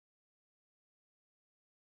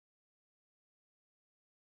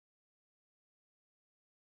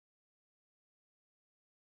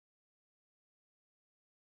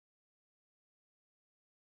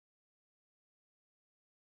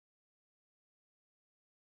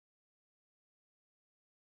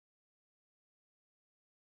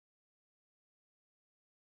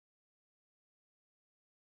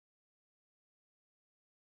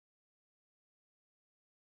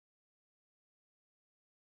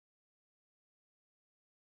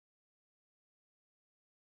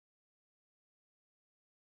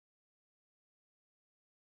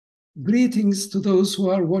greetings to those who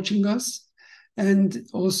are watching us and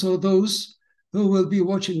also those who will be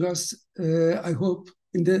watching us, I hope,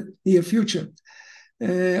 in the near future.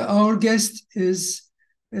 Our guest is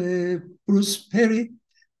Bruce Perry.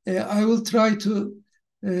 I will try to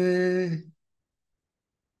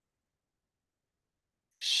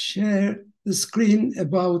share the screen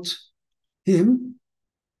about him.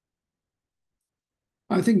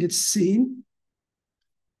 I think it's seen.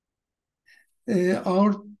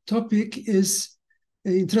 Our topic is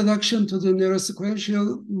Introduction to the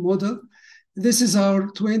Neurosequential Model. This is our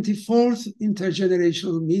 24th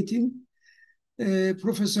intergenerational meeting.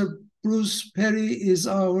 Professor Bruce Perry is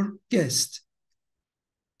our guest.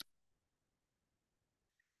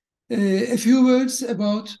 A few words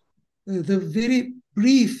about the very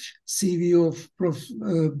brief CV of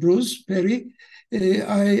Bruce Perry.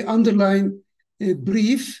 I underline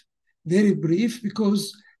brief, very brief,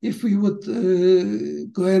 because if we would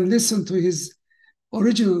go and listen to his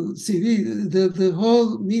original CV, the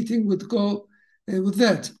whole meeting would go with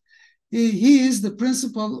that. He is the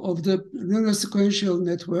principal of the Neurosequential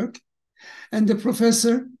Network and the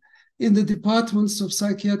professor in the departments of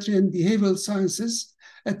psychiatry and behavioral sciences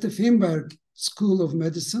at the Feinberg School of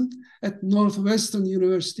Medicine at Northwestern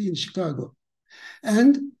University in Chicago,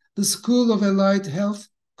 and the School of Allied Health,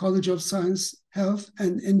 College of Science, Health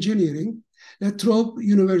and Engineering, La Trobe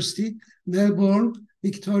University, Melbourne,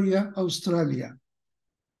 Victoria, Australia.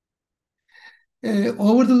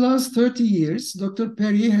 Over the last 30 years, Dr.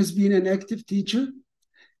 Perry has been an active teacher,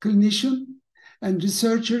 clinician, and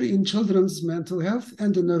researcher in children's mental health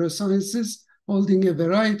and the neurosciences, holding a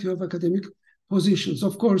variety of academic positions.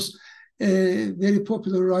 Of course, a very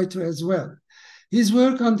popular writer as well. His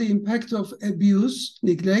work on the impact of abuse,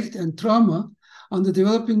 neglect, and trauma on the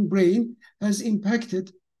developing brain has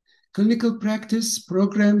impacted clinical practice,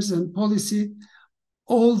 programs, and policy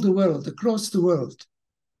all the world, across the world.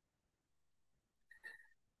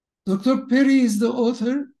 Dr. Perry is the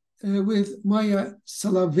author with Maya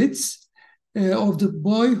Salavitz of The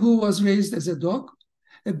Boy Who Was Raised as a Dog,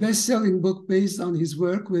 a best-selling book based on his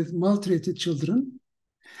work with maltreated children,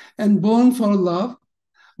 and Born for Love,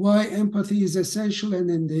 Why Empathy is Essential and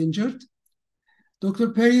Endangered.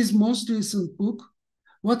 Dr. Perry's most recent book,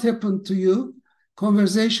 What Happened to You?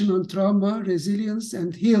 Conversation on Trauma, Resilience,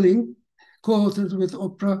 and Healing, co-authored with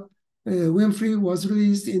Oprah Winfrey, was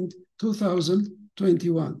released in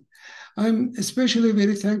 2021. I'm especially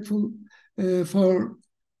very thankful for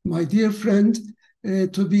my dear friend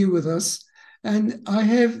to be with us. And I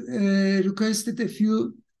have requested a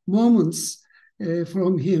few moments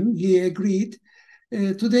from him. He agreed.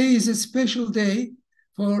 Today is a special day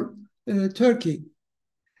for Turkey.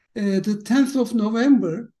 The 10th of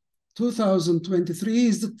November, 2023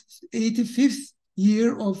 is the 85th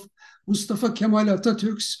year of Mustafa Kemal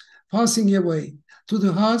Atatürk's passing away to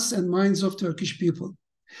the hearts and minds of Turkish people.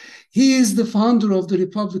 He is the founder of the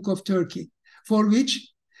Republic of Turkey, for which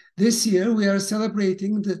this year we are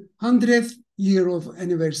celebrating the 100th year of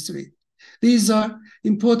anniversary. These are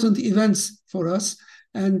important events for us,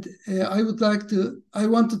 and I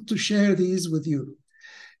wanted to share these with you.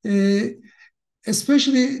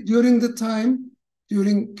 Especially during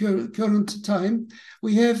current time,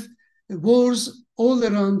 we have wars all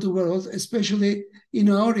around the world, especially in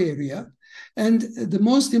our area. And the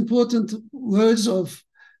most important words of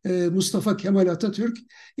Mustafa Kemal Atatürk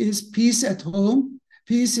is peace at home,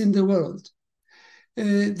 peace in the world.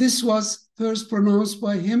 This was first pronounced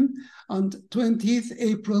by him on 20th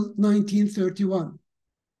April 1931.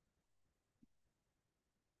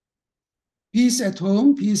 Peace at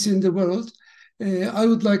home, peace in the world. I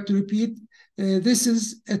would like to repeat, this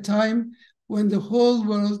is a time when the whole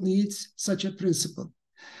world needs such a principle.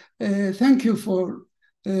 Thank you for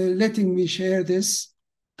letting me share this,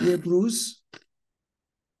 dear Bruce.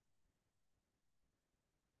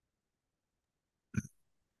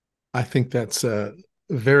 I think that's a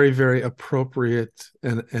very, very appropriate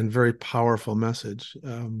and very powerful message.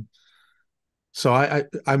 So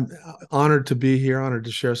I'm honored to be here, honored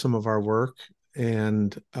to share some of our work.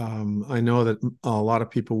 And I know that a lot of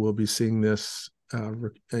people will be seeing this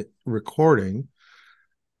recording.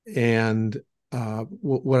 And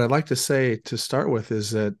what I'd like to say to start with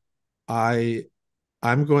is that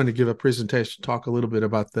I'm going to give a presentation, talk a little bit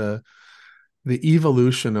about the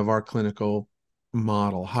evolution of our clinical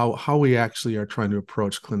model, how we actually are trying to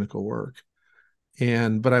approach clinical work.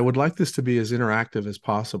 But I would like this to be as interactive as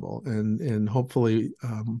possible, and hopefully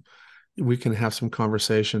we can have some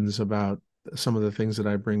conversations about some of the things that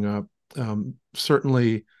I bring up.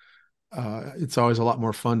 Certainly, it's always a lot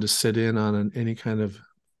more fun to sit in on any kind of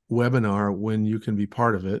webinar when you can be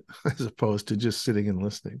part of it as opposed to just sitting and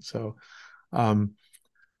listening. So um,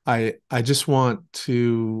 I just want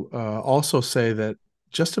to also say that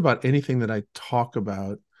just about anything that I talk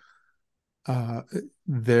about, uh,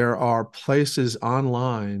 there are places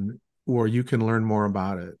online where you can learn more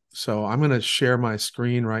about it. So I'm going to share my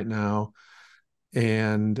screen right now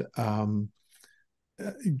and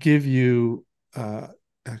give you,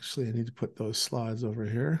 actually, I need to put those slides over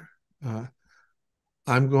here.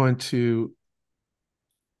 I'm going to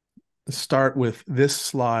start with this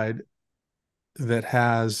slide that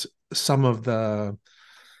has some of the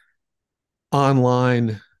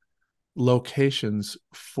online locations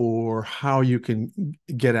for how you can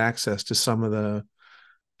get access to some of the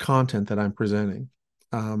content that I'm presenting.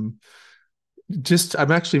 I'm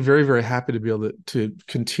actually very, very happy to be able to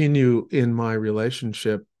continue in my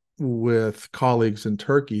relationship with colleagues in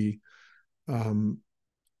Turkey. Actually,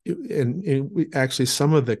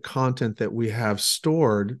 some of the content that we have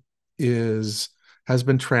stored has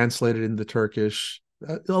been translated into Turkish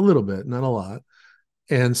a little bit, not a lot.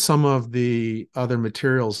 And some of the other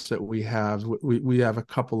materials that we have a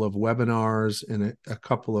couple of webinars and a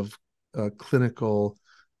couple of clinical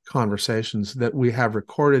conversations that we have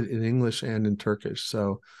recorded in English and in Turkish.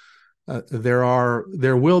 So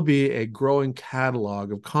there will be a growing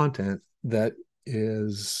catalog of content that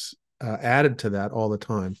is added to that all the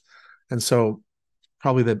time. And so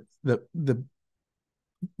probably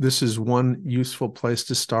this is one useful place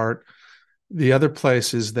to start. The other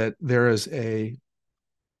place is that there is a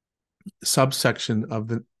subsection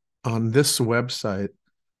on this website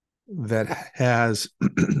that has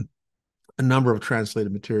a number of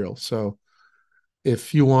translated materials. So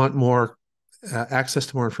if you want more access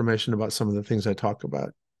to more information about some of the things I talk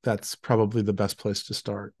about, that's probably the best place to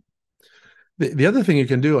start. The other thing you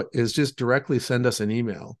can do is just directly send us an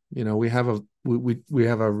email. We have a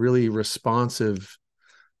really responsive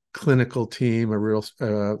clinical team,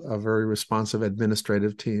 a very responsive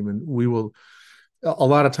administrative team, and we will. A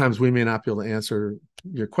lot of times we may not be able to answer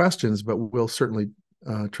your questions, but we'll certainly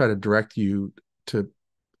try to direct you to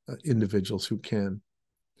individuals who can.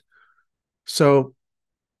 So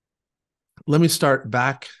let me start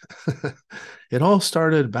back. It all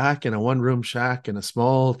started back in a one-room shack in a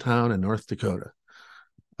small town in North Dakota.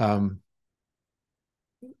 What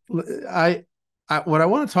I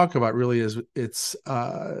want to talk about really is it's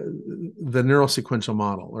the neurosequential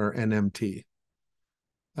model, or NMT.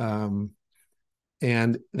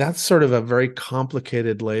 And that's sort of a very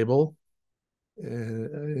complicated label.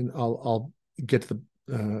 And I'll get to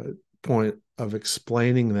the point of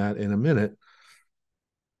explaining that in a minute.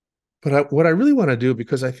 But what I really want to do,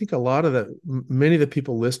 because I think many of the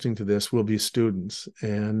people listening to this will be students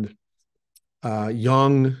and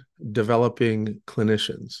young developing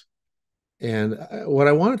clinicians. And what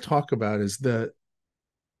I want to talk about is the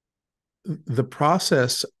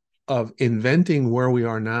process of inventing where we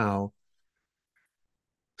are now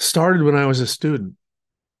started when I was a student.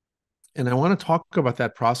 And I want to talk about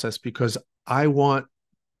that process because I want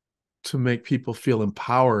to make people feel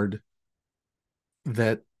empowered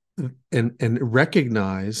and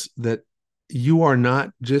recognize that you are not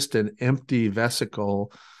just an empty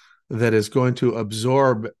vesicle that is going to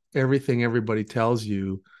absorb everything everybody tells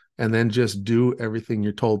you and then just do everything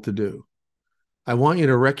you're told to do. I want you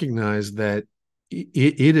to recognize that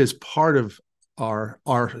it is part of our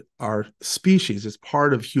species. It's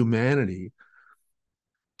part of humanity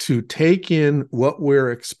to take in what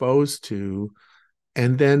we're exposed to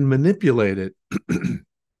and then manipulate it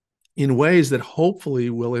in ways that hopefully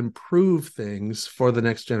will improve things for the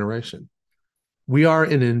next generation. We are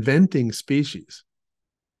an inventing species.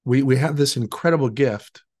 We have this incredible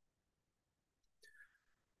gift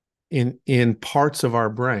in parts of our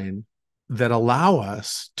brain that allow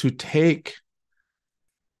us to take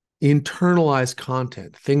internalized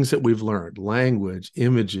content, things that we've learned, language,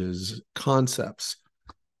 images, concepts,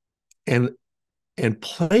 and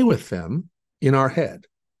play with them in our head.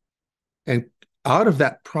 And out of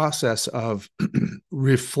that process of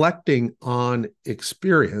reflecting on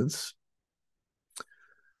experience,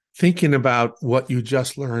 thinking about what you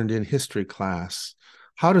just learned in history class,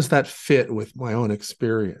 how does that fit with my own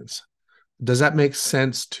experience? Does that make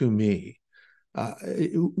sense to me?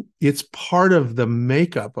 It's part of the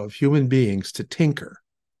makeup of human beings to tinker,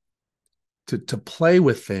 to play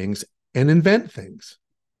with things and invent things.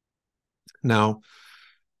 Now,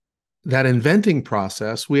 that inventing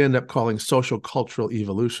process we end up calling social cultural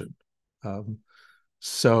evolution.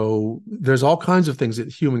 So there's all kinds of things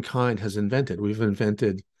that humankind has invented. We've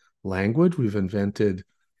invented language. We've invented,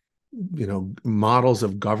 models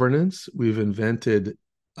of governance. We've invented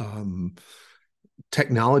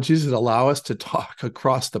technologies that allow us to talk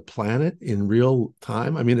across the planet in real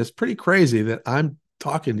time. I mean, it's pretty crazy that I'm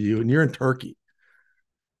talking to you and you're in Turkey.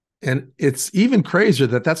 And it's even crazier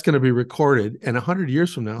that that's going to be recorded. And 100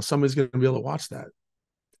 years from now, somebody's going to be able to watch that.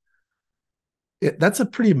 That's a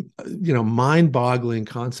pretty, mind-boggling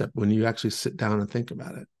concept when you actually sit down and think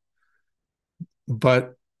about it.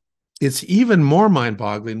 But it's even more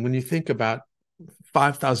mind-boggling when you think about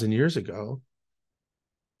 5,000 years ago,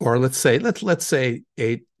 or let's say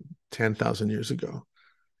 8, 10,000 years ago.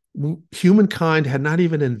 Humankind had not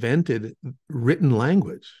even invented written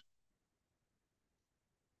language.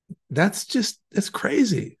 That's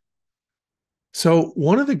crazy. So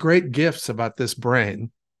one of the great gifts about this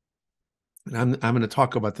brain, and I'm going to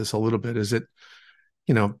talk about this a little bit, is that,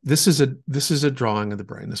 this is a drawing of the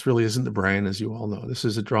brain. This really isn't the brain, as you all know. This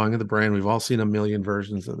is a drawing of the brain. We've all seen a million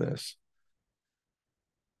versions of this.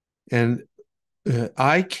 And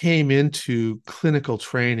I came into clinical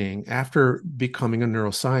training after becoming a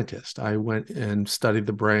neuroscientist. I went and studied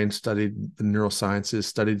the brain, studied the neurosciences,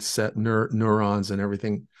 studied neurons and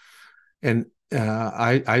everything. And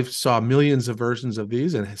I saw millions of versions of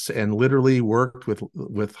these and literally worked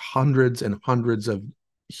with hundreds and hundreds of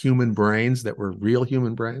human brains that were real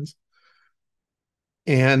human brains.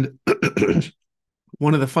 And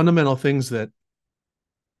one of the fundamental things that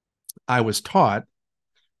I was taught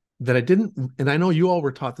that I didn't, and I know you all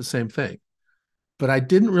were taught the same thing, but I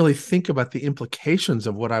didn't really think about the implications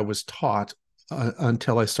of what I was taught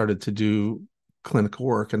until I started to do clinical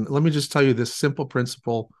work. And let me just tell you this simple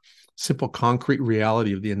principle, simple concrete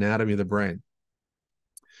reality of the anatomy of the brain.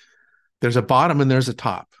 There's a bottom and there's a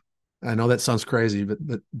top. I know that sounds crazy, but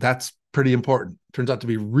that's pretty important. Turns out to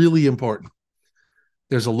be really important.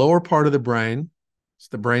 There's a lower part of the brain, it's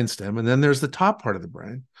the brainstem, and then there's the top part of the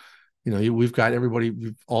brain.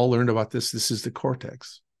 We've all learned about this. This is the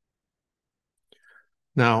cortex.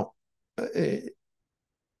 Now,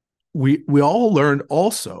 we all learned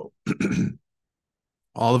also,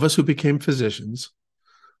 all of us who became physicians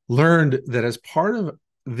learned that as part of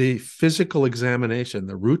the physical examination,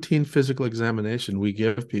 the routine physical examination we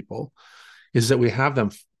give people, is that we have them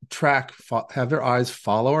have their eyes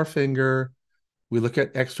follow our finger. We look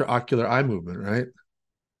at extraocular eye movement, right?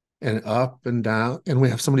 And up and down, and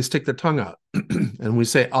we have somebody stick their tongue out and we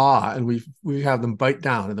say, ah, and we have them bite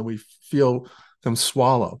down, and then we feel them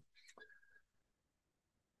swallow.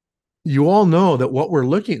 You all know that what we're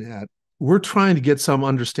looking at, we're trying to get some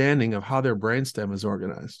understanding of how their brainstem is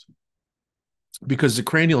organized, because the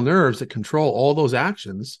cranial nerves that control all those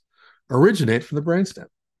actions originate from the brainstem.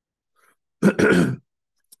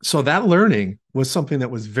 So that learning was something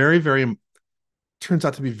that was turns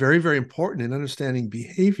out to be very, very important in understanding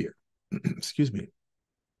behavior. Excuse me.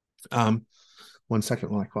 1 second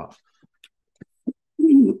while I cough.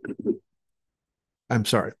 I'm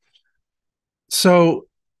sorry. So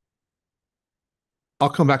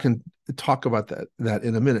I'll come back and talk about that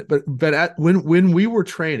in a minute. But when we were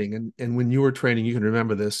training, and when you were training, you can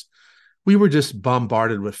remember this, we were just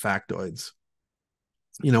bombarded with factoids.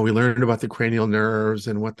 We learned about the cranial nerves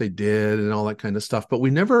and what they did and all that kind of stuff, but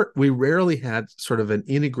we rarely had sort of an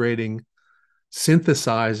integrating,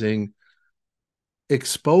 synthesizing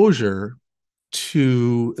exposure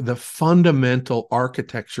to the fundamental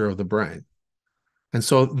architecture of the brain. And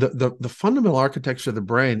so the fundamental architecture of the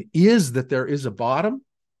brain is that there is a bottom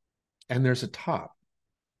and there's a top.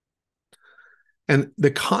 And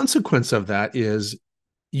the consequence of that is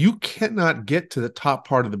you cannot get to the top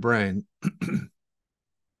part of the brain.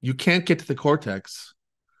 You can't get to the cortex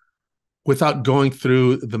without going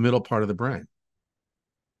through the middle part of the brain.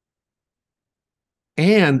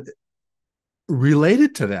 And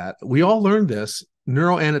related to that, we all learned this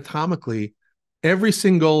neuroanatomically. Every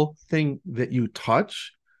single thing that you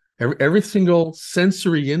touch, every single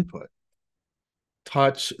sensory input,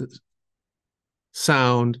 touch,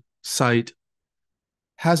 sound, sight,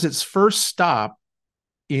 has its first stop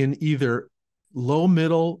in either low,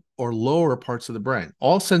 middle, or lower parts of the brain.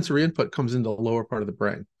 All sensory input comes into the lower part of the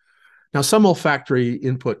brain. Now, some olfactory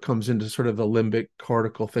input comes into sort of the limbic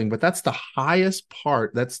cortical thing, but that's the highest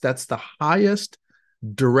part. That's the highest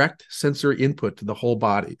direct sensory input to the whole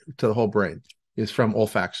body, to the whole brain, is from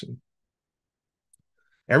olfaction.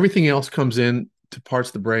 Everything else comes in to parts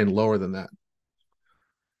of the brain lower than that.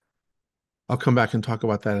 I'll come back and talk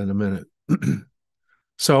about that in a minute.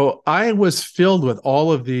 So I was filled with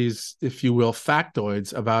all of these, if you will,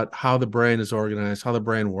 factoids about how the brain is organized, how the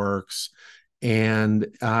brain works. And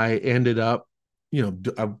I ended up,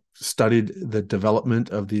 I studied the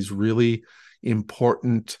development of these really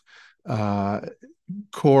important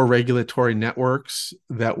core regulatory networks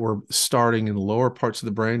that were starting in lower parts of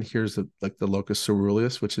the brain. Here's like the locus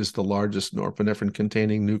coeruleus, which is the largest norepinephrine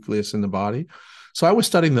containing nucleus in the body. So I was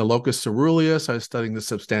studying the locus coeruleus, I was studying the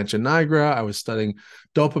substantia nigra, I was studying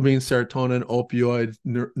dopamine, serotonin, opioid,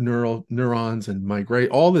 neurons, and migrate,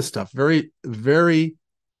 all this stuff, very, very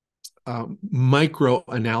micro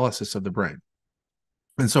analysis of the brain.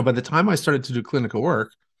 And so by the time I started to do clinical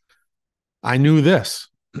work, I knew this.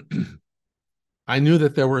 I knew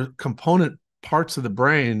that there were component parts of the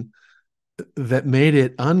brain that made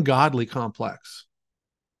it ungodly complex.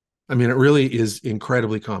 I mean, it really is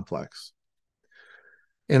incredibly complex.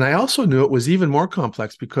 And I also knew it was even more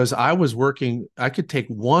complex because I could take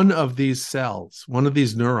one of these cells, one of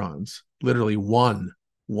these neurons, literally one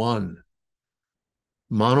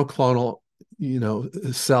monoclonal,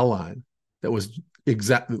 cell line that was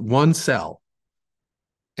exactly one cell.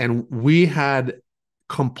 And we had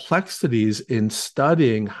complexities in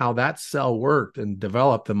studying how that cell worked and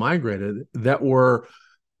developed and migrated that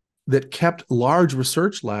kept large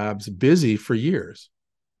research labs busy for years.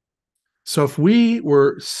 So if we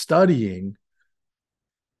were studying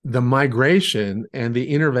the migration and the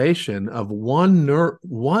innervation of one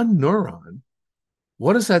neuron,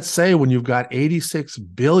 what does that say when you've got 86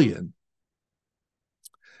 billion?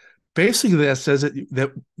 Basically, that says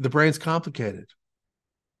that the brain's complicated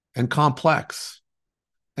and complex.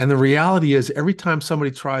 And the reality is, every time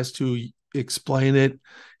somebody tries to explain it,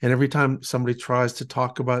 and every time somebody tries to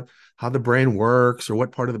talk about how the brain works or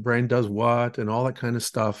what part of the brain does what and all that kind of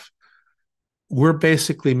stuff, we're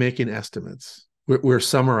basically making estimates. We're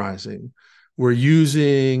summarizing. We're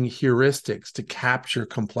using heuristics to capture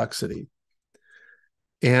complexity.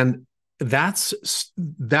 And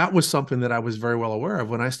that was something that I was very well aware of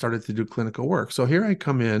when I started to do clinical work. So here I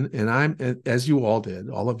come in, and I'm, as you all did,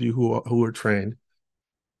 all of you who are trained,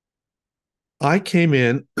 I came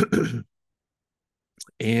in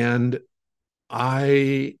and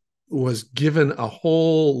I was given a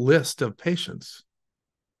whole list of patients.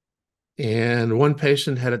 And one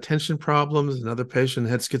patient had attention problems, another patient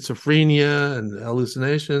had schizophrenia and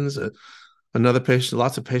hallucinations. Another patient,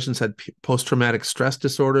 lots of patients had post-traumatic stress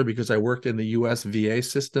disorder because I worked in the US VA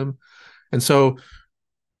system. And so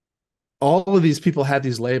all of these people had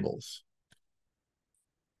these labels.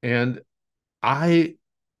 And I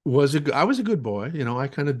was a good boy. I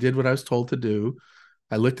kind of did what I was told to do.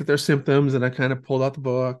 I looked at their symptoms and I kind of pulled out the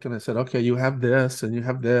book and I said, okay, you have this and you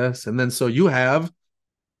have this. And then so you have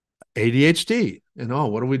ADHD. And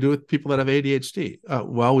what do we do with people that have ADHD?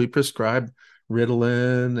 Well, we prescribe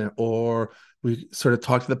Ritalin, or we sort of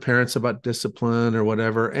talk to the parents about discipline or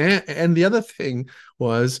whatever. And the other thing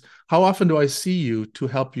was, how often do I see you to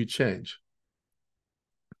help you change?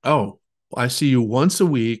 Oh, I see you once a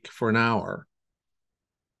week for an hour.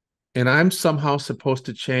 And I'm somehow supposed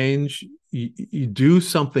to change, you do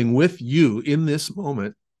something with you in this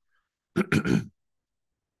moment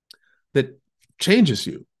that changes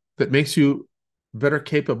you, that makes you better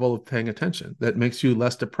capable of paying attention, that makes you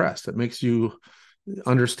less depressed, that makes you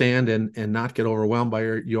understand and not get overwhelmed by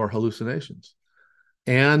your hallucinations.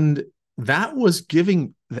 And that was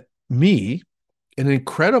giving me an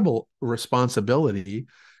incredible responsibility.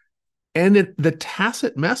 And the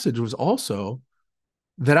tacit message was also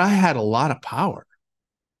that I had a lot of power.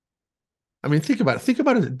 I mean, think about it. Think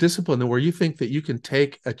about a discipline where you think that you can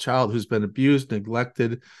take a child who's been abused,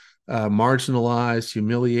 neglected, marginalized,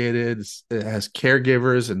 humiliated, has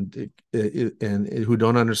caregivers and who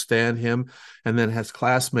don't understand him, and then has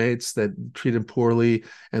classmates that treat him poorly,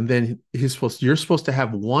 and then you're supposed to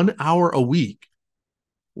have 1 hour a week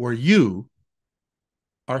where you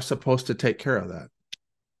are supposed to take care of that.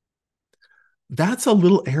 That's a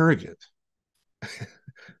little arrogant.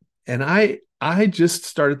 And I just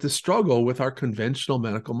started to struggle with our conventional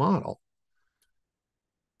medical model.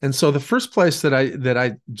 And so the first place that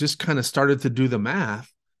I just kind of started to do the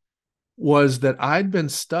math was that I'd been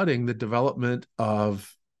studying the development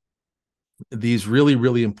of these really,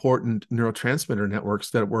 really important neurotransmitter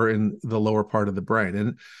networks that were in the lower part of the brain.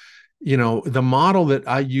 And, the model that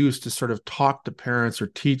I used to sort of talk to parents or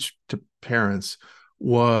teach to parents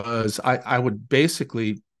was I would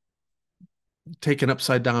basically take an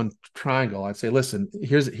upside down triangle. I'd say, listen,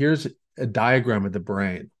 here's a diagram of the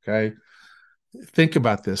brain. Okay. Think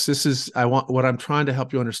about this. What I'm trying to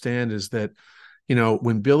help you understand is that,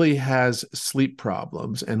 when Billy has sleep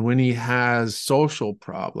problems, and when he has social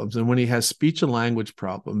problems, and when he has speech and language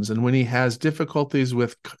problems, and when he has difficulties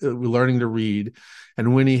with learning to read,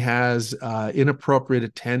 and when he has inappropriate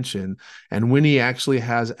attention, and when he actually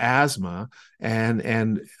has asthma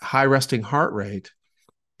and high resting heart rate,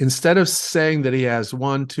 instead of saying that he has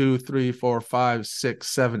 1, 2, 3, 4, 5, 6,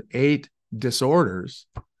 7, 8 disorders,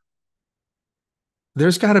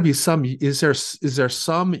 there's got to be some, is there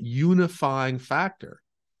some unifying factor?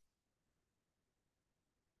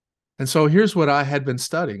 And so here's what I had been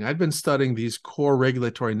studying. I'd been studying these core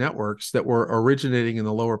regulatory networks that were originating in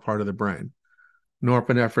the lower part of the brain: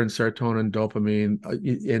 norepinephrine, serotonin, dopamine,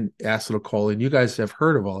 and acetylcholine. You guys have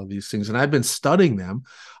heard of all of these things, and I've been studying them.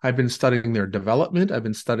 I've been studying their development. I've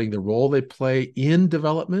been studying the role they play in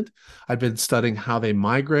development. I've been studying how they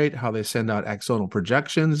migrate, how they send out axonal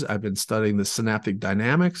projections. I've been studying the synaptic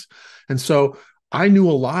dynamics. And so I knew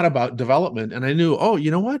a lot about development, and I knew, oh, you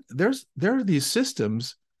know what? There are these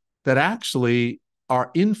systems that actually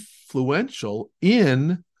are influential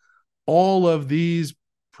in all of these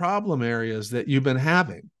problem areas that you've been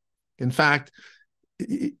having. In fact,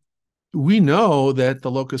 we know that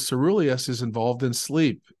the locus coeruleus is involved in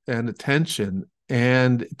sleep and attention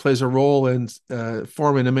and plays a role in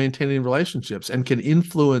forming and maintaining relationships and can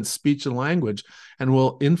influence speech and language and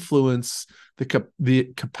will influence the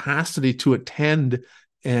capacity to attend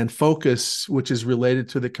and focus, which is related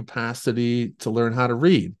to the capacity to learn how to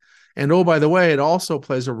read. And oh, by the way, it also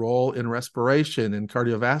plays a role in respiration and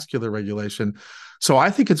cardiovascular regulation. So I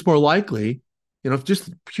think it's more likely, just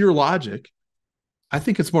pure logic, I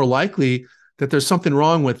think it's more likely that there's something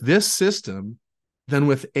wrong with this system than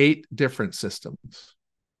with 8 different systems.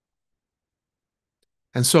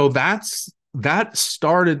 And so that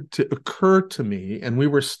started to occur to me, and we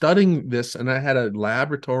were studying this, and I had a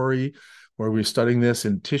laboratory where we were studying this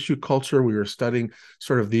in tissue culture. We were studying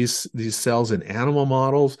sort of these cells in animal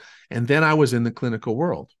models. And then I was in the clinical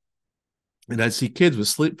world, and I'd see kids with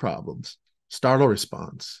sleep problems, startle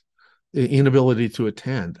response, inability to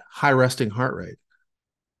attend, high resting heart rate.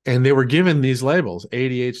 And they were given these labels,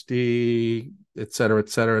 ADHD, et cetera, et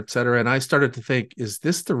cetera, et cetera. And I started to think, is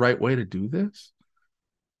this the right way to do this?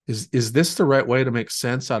 Is this the right way to make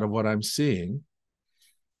sense out of what I'm seeing?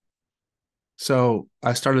 So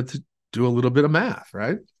I started to do a little bit of math,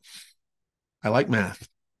 right? I like math.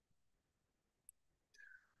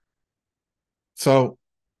 So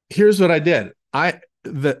here's what I did.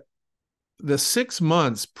 The 6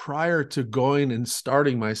 months prior to going and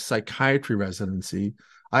starting my psychiatry residency,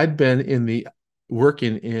 I'd been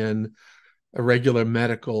working in a regular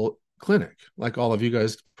medical clinic, like all of you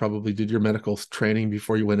guys probably did your medical training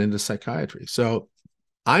before you went into psychiatry. So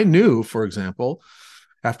I knew, for example,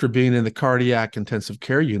 after being in the cardiac intensive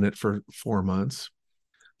care unit for 4 months,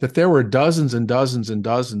 that there were dozens and dozens and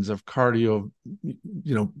dozens of cardiac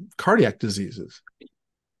diseases.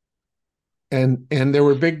 And there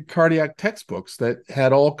were big cardiac textbooks that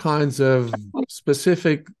had all kinds of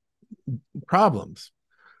specific problems.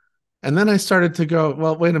 And then I started to go,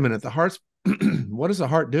 well, wait a minute, what does the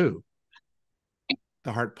heart do?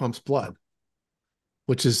 The heart pumps blood,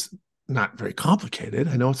 which is not very complicated.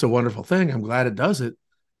 I know it's a wonderful thing. I'm glad it does it.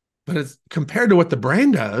 But it's compared to what the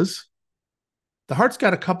brain does, the heart's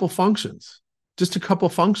got a couple functions, just a couple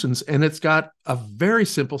functions, and it's got a very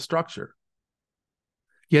simple structure.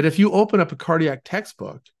 Yet if you open up a cardiac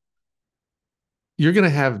textbook, you're going to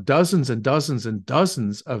have dozens and dozens and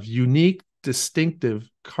dozens of unique, distinctive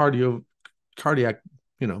cardiac,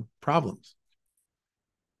 problems.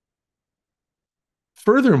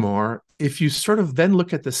 Furthermore, if you sort of then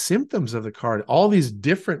look at the symptoms of all these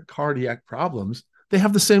different cardiac problems, they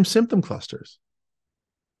have the same symptom clusters,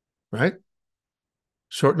 right?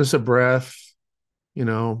 Shortness of breath,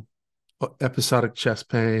 episodic chest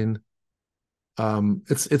pain.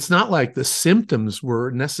 It's not like the symptoms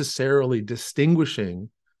were necessarily distinguishing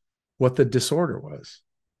what the disorder was.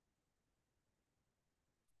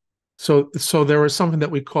 So there was something that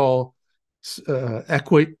we call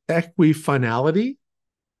equifinality,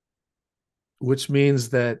 which means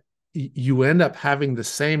that you end up having the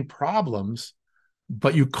same problems,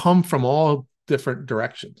 but you come from all different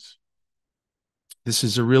directions. This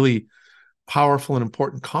is a really powerful and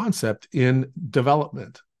important concept in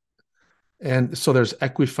development. And so there's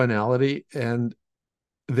equifinality, and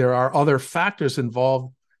there are other factors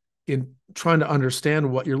involved in trying to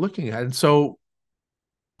understand what you're looking at. And so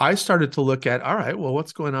I started to look at, all right, well,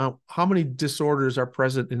 what's going on? How many disorders are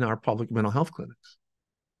present in our public mental health clinics?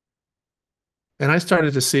 And I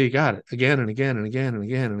started to see, got it, again and again and again and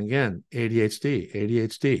again and again,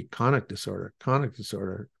 ADHD, chronic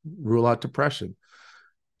disorder, rule out depression.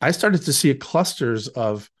 I started to see clusters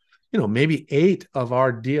of, maybe 8 of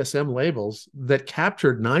our DSM labels that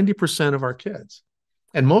captured 90% of our kids.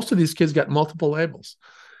 And most of these kids got multiple labels.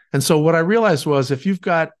 And so what I realized was, if you've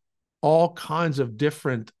got all kinds of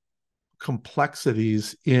different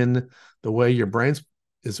complexities in the way your brain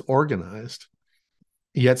is organized,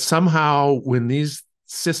 Yet somehow when these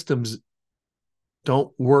systems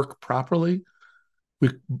don't work properly,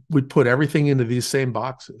 we put everything into these same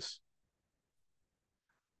boxes.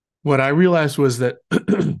 What I realized was that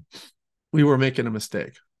we were making a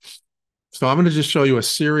mistake. So I'm going to just show you a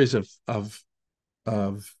series of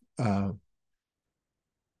a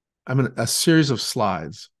series of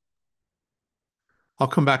slides. I'll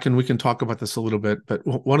come back and we can talk about this a little bit. But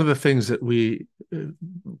one of the things that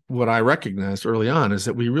what I recognized early on is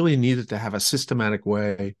that we really needed to have a systematic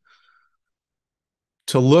way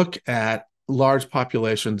to look at large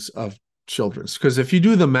populations of children. Because if you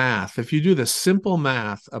do the math, if you do the simple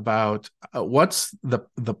math about what's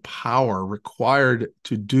the power required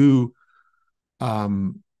to do,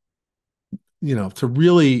 to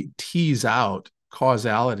really tease out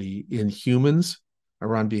causality in humans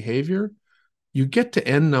around behavior, you get to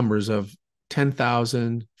N numbers of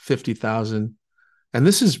 10,000, 50,000. And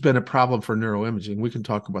this has been a problem for neuroimaging. We can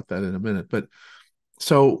talk about that in a minute. But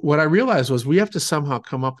so what I realized was we have to somehow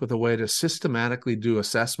come up with a way to systematically do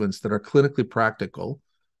assessments that are clinically practical,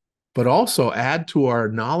 but also add to our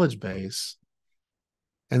knowledge base.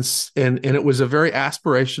 And it was a very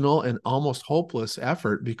aspirational and almost hopeless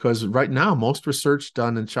effort, because right now most research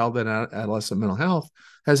done in child and adolescent mental health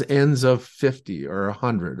has N's of 50 or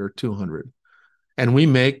 100 or 200. And we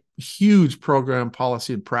make huge program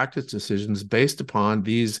policy and practice decisions based upon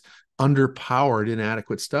these underpowered,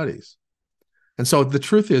 inadequate studies. And so the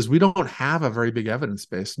truth is, we don't have a very big evidence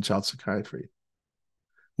base in child psychiatry.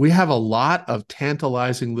 We have a lot of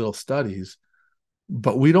tantalizing little studies,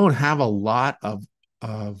 but we don't have a lot of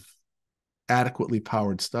adequately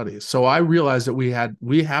powered studies. So I realized that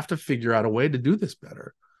we have to figure out a way to do this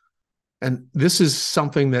better. And this is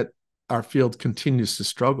something that our field continues to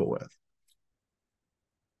struggle with.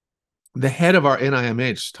 The head of our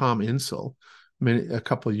NIMH, Tom Insel, a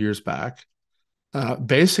couple of years back,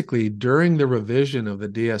 basically during the revision of the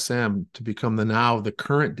DSM to become the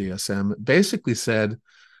current DSM, basically said,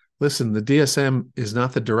 listen, the DSM is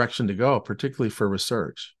not the direction to go, particularly for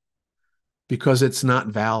research, because it's not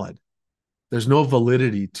valid. There's no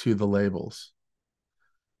validity to the labels.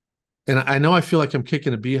 And I know I feel like I'm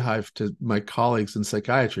kicking a beehive to my colleagues in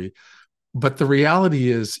psychiatry, but the reality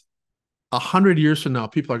is 100 years from now,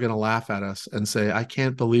 people are going to laugh at us and say, I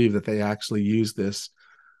can't believe that they actually use this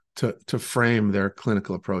to frame their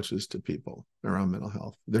clinical approaches to people around mental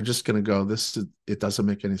health. They're just going to go, it doesn't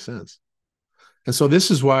make any sense. And so this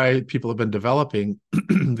is why people have been developing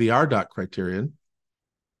the RDoC criterion,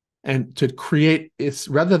 and to create, it's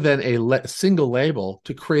rather than a single label,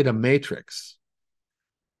 to create a matrix,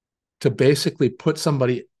 to basically put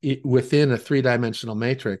somebody within a three-dimensional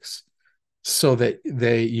matrix so that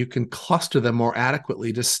you can cluster them more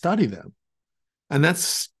adequately to study them. And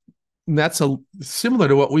that's similar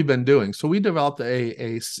to what we've been doing. So we developed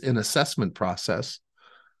an assessment process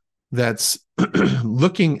that's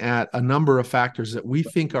looking at a number of factors that we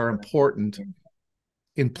think are important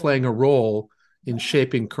in playing a role in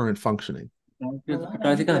shaping current functioning.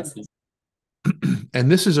 And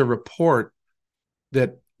this is a report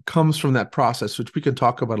that comes from that process, which we can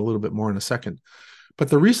talk about a little bit more in a second. But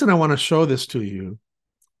the reason I want to show this to you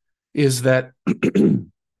is that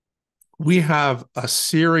we have a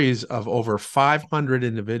series of over 500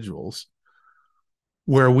 individuals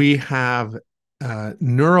where we have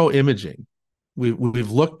neuroimaging.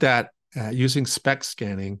 We've looked at using SPECT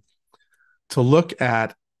scanning to look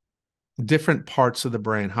at different parts of the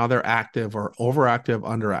brain, how they're active or overactive,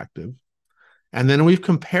 underactive. And then we've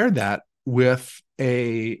compared that with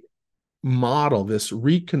a model, this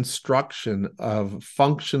reconstruction of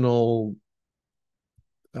functional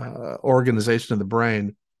organization of the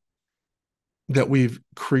brain that we've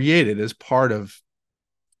created as part of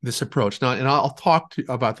this approach. Now, and I'll talk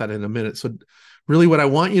about that in a minute. So really what I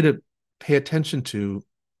want you to pay attention to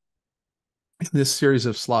in this series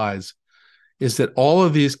of slides is that all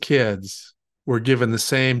of these kids were given the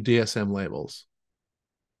same DSM labels,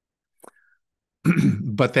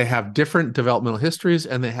 but they have different developmental histories,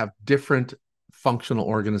 and they have different functional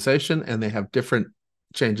organization, and they have different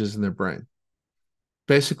changes in their brain.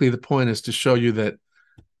 Basically, the point is to show you that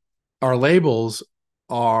our labels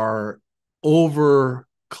are over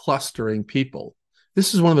clustering people.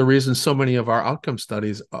 This is one of the reasons so many of our outcome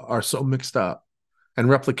studies are so mixed up and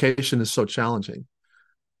replication is so challenging,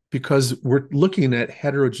 because we're looking at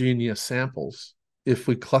heterogeneous samples if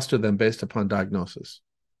we cluster them based upon diagnosis.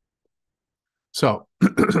 So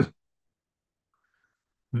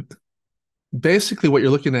basically what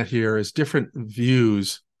you're looking at here is different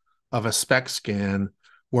views of a SPECT scan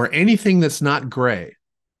where anything that's not gray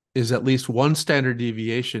is at least one standard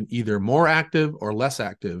deviation, either more active or less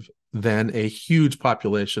active than a huge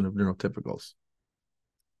population of neurotypicals.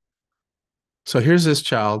 So here's this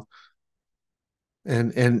child,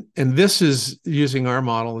 and this is using our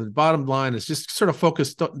model. And the bottom line is just sort of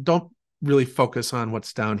focus. Don't really focus on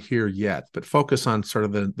what's down here yet, but focus on sort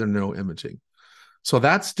of the neuroimaging. So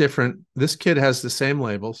that's different. This kid has the same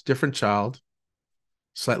labels, different child,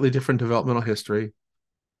 slightly different developmental history,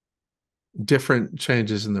 different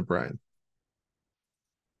changes in the brain.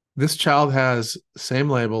 This child has same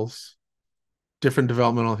labels, different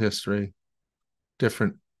developmental history,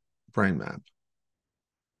 different brain map.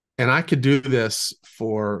 And I could do this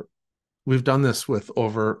we've done this with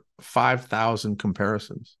over 5,000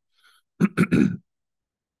 comparisons. The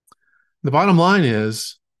bottom line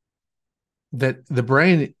is that the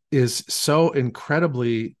brain is so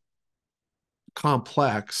incredibly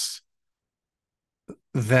complex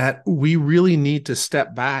that we really need to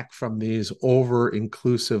step back from these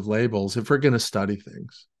over-inclusive labels if we're going to study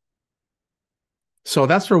things. So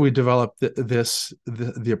that's where we developed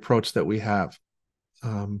the approach that we have.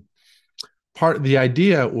 The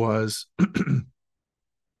idea was,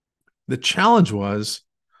 the challenge was,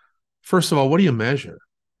 first of all, what do you measure?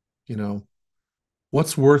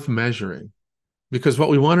 What's worth measuring? Because what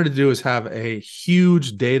we wanted to do is have a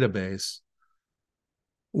huge database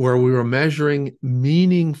where we were measuring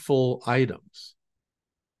meaningful items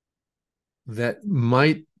that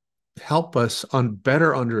might help us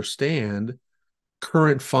better understand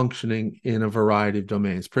current functioning in a variety of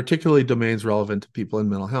domains, particularly domains relevant to people in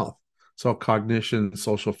mental health. So cognition,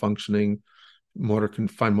 social functioning,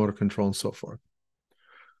 fine motor control, and so forth.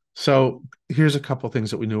 So here's a couple of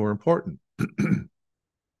things that we knew were important.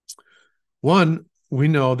 One, we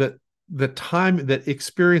know that the time that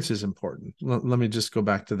experience is important. Let me just go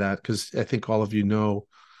back to that, because I think all of you know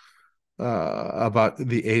about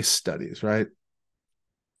the ACE studies, right?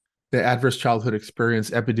 The adverse childhood experience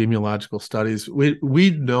epidemiological studies.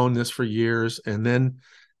 We've known this for years, and then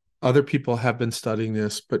other people have been studying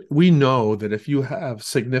this, but we know that if you have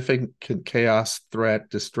significant chaos, threat,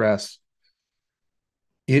 distress,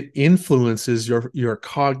 it influences your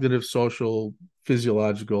cognitive, social,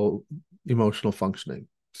 physiological, emotional functioning.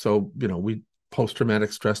 So, we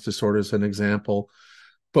post-traumatic stress disorder is an example,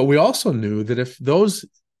 but we also knew that if those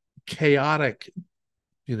chaotic,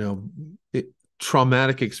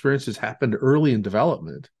 traumatic experiences happened early in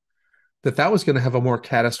development, that was going to have a more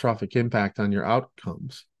catastrophic impact on your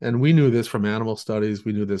outcomes. And we knew this from animal studies.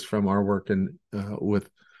 We knew this from our work with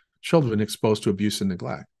children exposed to abuse and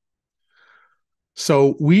neglect.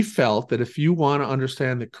 So we felt that if you want to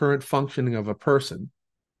understand the current functioning of a person,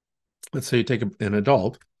 let's say you take an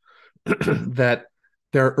adult, that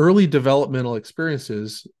their early developmental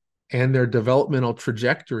experiences and their developmental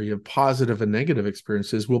trajectory of positive and negative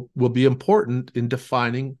experiences will be important in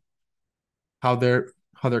defining how they're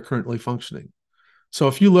currently functioning. So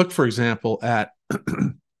if you look, for example, at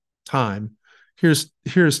time,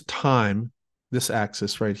 here's time, this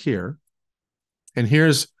axis right here, and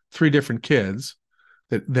here's 3 different kids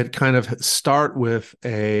that kind of start with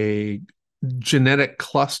a genetic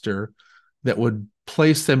cluster that would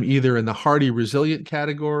place them either in the hardy resilient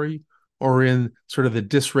category or in sort of the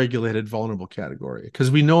dysregulated vulnerable category,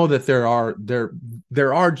 because we know that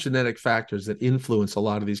there are genetic factors that influence a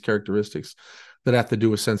lot of these characteristics that have to do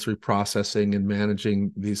with sensory processing and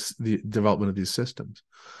managing the development of these systems.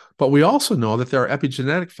 But we also know that there are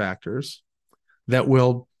epigenetic factors that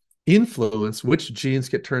will influence which genes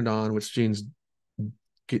get turned on, which genes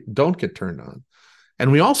don't get turned on.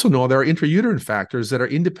 And we also know there are intrauterine factors that are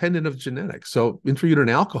independent of genetics. So intrauterine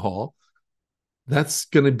alcohol, that's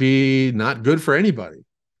going to be not good for anybody.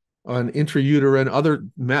 On intrauterine, other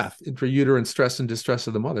meth, intrauterine stress and distress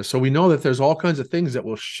of the mother. So we know that there's all kinds of things that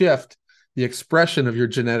will shift the expression of your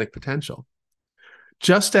genetic potential.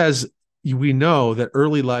 Just as we know that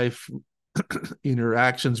early life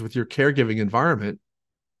interactions with your caregiving environment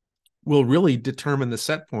will really determine the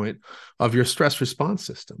set point of your stress response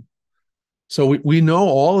system. So we know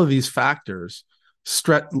all of these factors,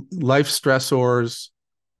 life stressors,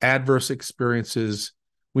 adverse experiences.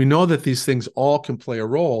 We know that these things all can play a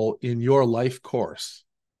role in your life course.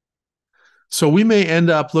 So we may end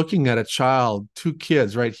up looking at a child, 2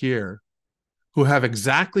 kids right here, who have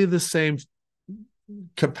exactly the same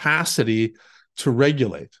capacity to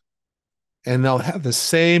regulate. And they'll have the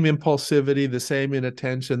same impulsivity, the same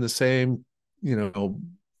inattention, the same,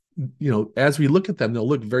 as we look at them, they'll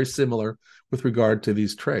look very similar with regard to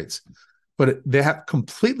these traits. But they have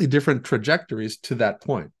completely different trajectories to that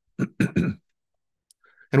point. And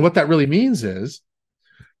what that really means is,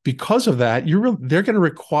 because of that, they're going to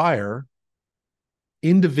require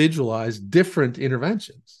individualized, different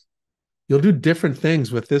interventions. You'll do different things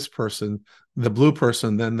with this person, the blue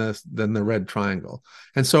person, than the red triangle.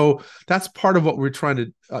 And so that's part of what we're trying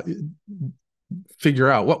to figure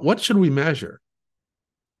out. What should we measure?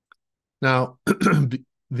 Now,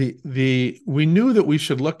 we knew that we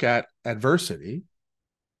should look at adversity,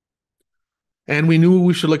 and we knew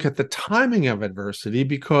we should look at the timing of adversity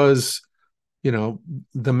because, the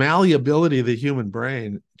malleability of the human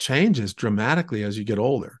brain changes dramatically as you get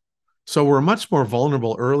older. So we're much more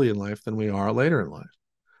vulnerable early in life than we are later in life.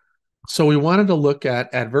 So we wanted to look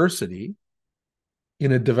at adversity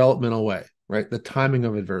in a developmental way, right? The timing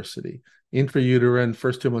of adversity, intrauterine,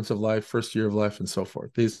 first 2 months of life, first year of life, and so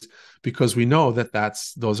forth. Because we know that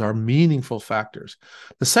those are meaningful factors.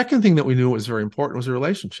 The second thing that we knew was very important was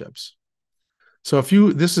relationships. So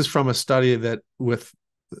this is from a study that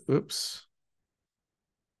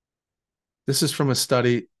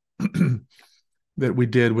that we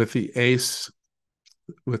did with the ACE,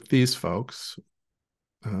 with these folks,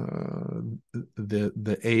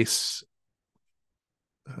 the ACE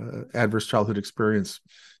Adverse Childhood Experience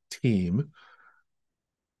team.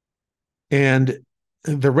 And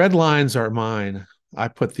the red lines are mine. I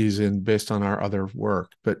put these in based on our other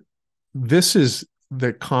work, but this is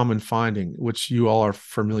the common finding, which you all are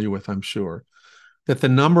familiar with, I'm sure, that the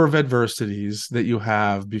number of adversities that you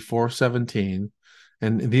have before 17,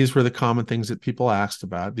 and these were the common things that people asked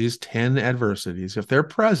about, these 10 adversities, if they're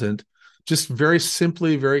present, just very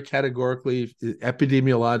simply, very categorically,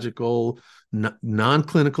 epidemiological,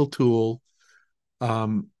 non-clinical tool.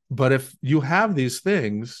 But if you have these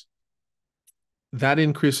things, that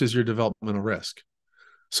increases your developmental risk.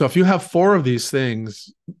 So if you have 4 of these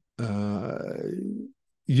things,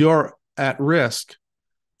 you're at risk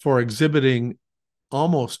for exhibiting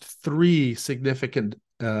almost 3 significant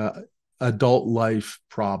adult life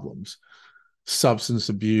problems: substance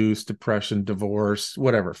abuse, depression, divorce,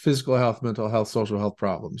 whatever, physical health, mental health, social health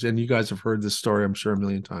problems. And you guys have heard this story, I'm sure, a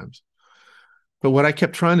million times. But what I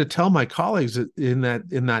kept trying to tell my colleagues in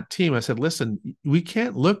that team, I said, listen, we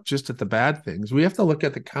can't look just at the bad things. We have to look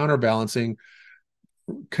at the counterbalancing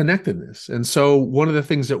connectedness. And so one of the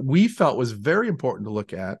things that we felt was very important to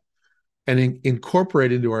look at and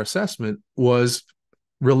incorporate into our assessment was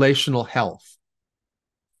relational health.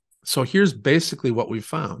 So here's basically what we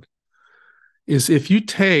found is if you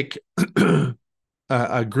take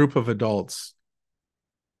a group of adults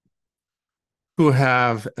who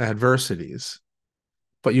have adversities,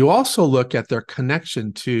 but you also look at their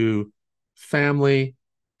connection to family,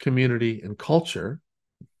 community, and culture,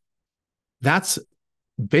 that's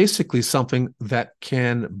basically something that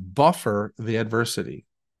can buffer the adversity.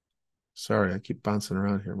 Sorry, I keep bouncing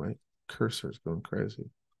around here. My cursor is going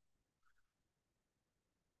crazy.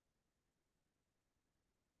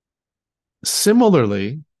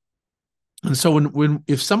 Similarly, and so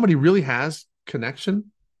if somebody really has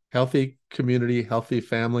connection, healthy community, healthy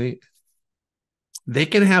family, they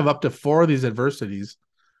can have up to 4 of these adversities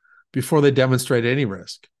before they demonstrate any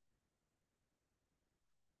risk.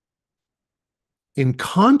 In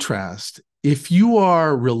contrast, if you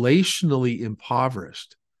are relationally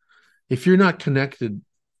impoverished, if you're not connected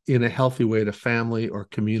in a healthy way to family or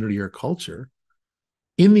community or culture,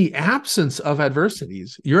 in the absence of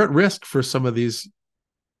adversities, you're at risk for some of these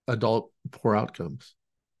adult poor outcomes,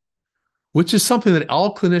 which is something that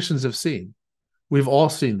all clinicians have seen. We've all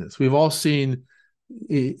seen this. We've all seen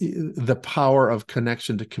the power of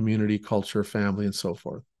connection to community, culture, family, and so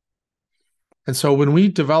forth. And so when we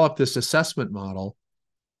developed this assessment model,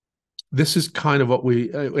 this is kind of what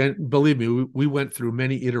and believe me, we went through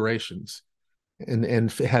many iterations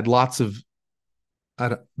and had lots of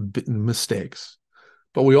mistakes.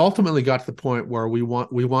 But we ultimately got to the point where we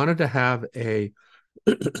wanted to have a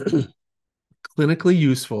clinically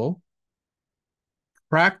useful,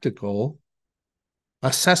 practical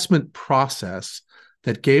assessment process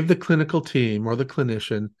that gave the clinical team or the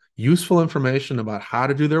clinician useful information about how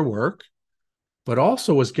to do their work, but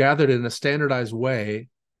also was gathered in a standardized way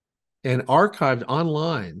and archived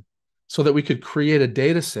online so that we could create a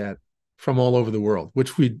data set from all over the world,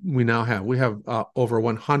 which we now have. We have over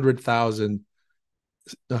 100,000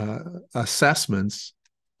 assessments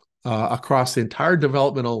across the entire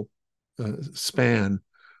developmental span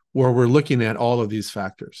where we're looking at all of these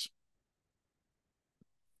factors.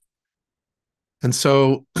 And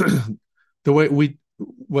so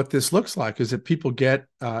what this looks like is that people get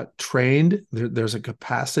trained. There's a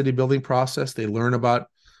capacity building process. They learn about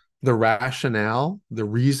the rationale, the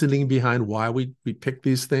reasoning behind why we pick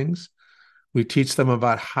these things. We teach them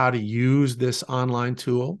about how to use this online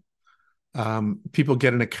tool. People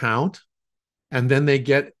get an account, and then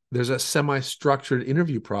there's a semi-structured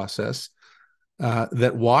interview process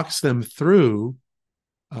that walks them through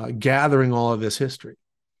gathering all of this history.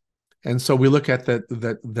 And so we look at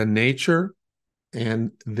the nature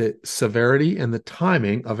and the severity and the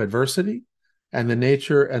timing of adversity, and the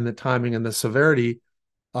nature and the timing and the severity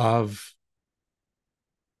of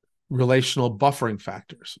relational buffering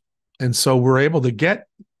factors. And so we're able to get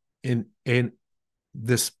in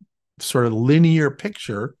this sort of linear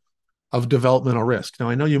picture of developmental risk. Now,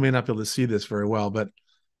 I know you may not be able to see this very well, but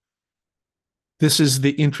this is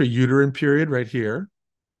the intrauterine period right here.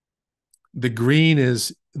 The green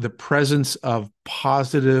is the presence of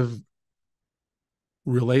positive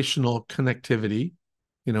relational connectivity,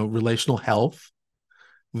 relational health.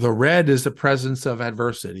 The red is the presence of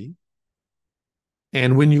adversity.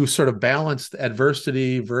 And when you sort of balance the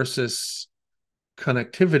adversity versus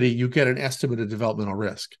connectivity, you get an estimate of developmental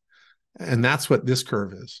risk. And that's what this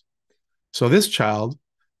curve is. So this child,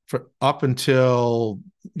 up until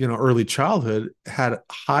early childhood, had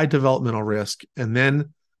high developmental risk, and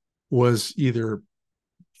then was either,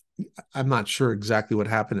 I'm not sure exactly what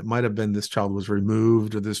happened. It might have been this child was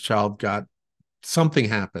removed, or this child got something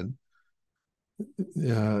happened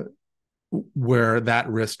where that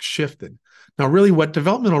risk shifted. Now, really what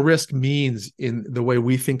developmental risk means in the way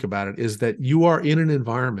we think about it is that you are in an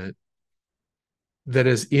environment that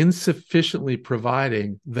is insufficiently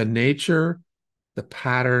providing the nature, the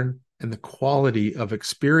pattern, and the quality of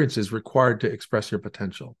experiences required to express your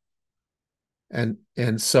potential. And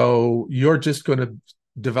so you're just going to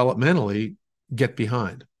developmentally get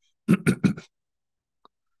behind.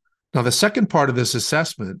 Now, the second part of this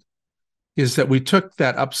assessment is that we took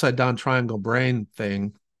that upside down triangle brain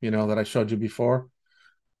thing, that I showed you before,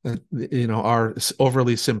 our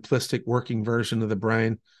overly simplistic working version of the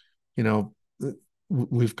brain.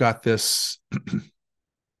 We've got this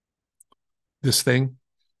this thing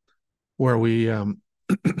where we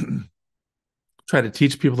try to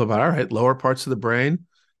teach people about, all right, lower parts of the brain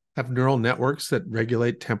have neural networks that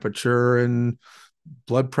regulate temperature and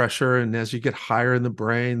blood pressure. And as you get higher in the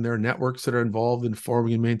brain, there are networks that are involved in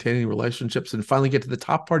forming and maintaining relationships. And finally get to the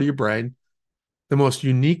top part of your brain, the most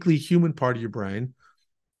uniquely human part of your brain,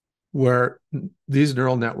 where these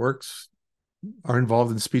neural networks are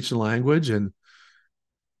involved in speech and language and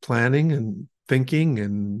planning and thinking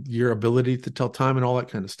and your ability to tell time and all that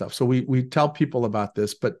kind of stuff. So we tell people about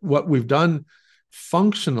this, but what we've done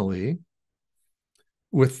functionally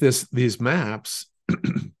with these maps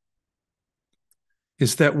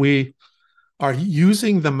is that we are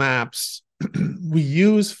using the maps. We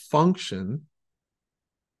use function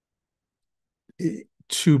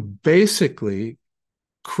to basically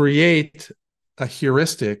create a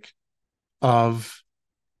heuristic of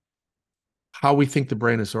how we think the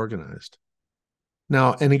brain is organized.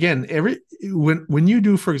 Now, and again, when you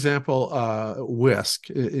do, for example, WISC,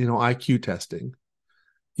 IQ testing,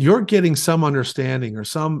 you're getting some understanding or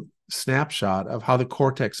some snapshot of how the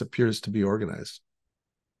cortex appears to be organized.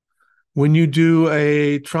 When you do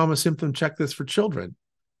a trauma symptom checklist for children,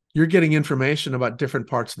 you're getting information about different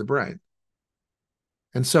parts of the brain.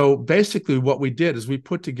 And so basically what we did is we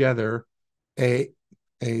put together a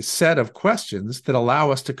set of questions that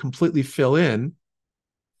allow us to completely fill in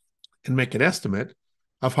and make an estimate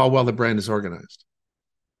of how well the brain is organized.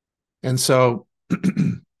 And so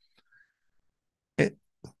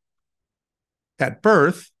at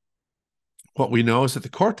birth, what we know is that the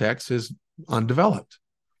cortex is undeveloped.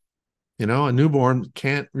 A newborn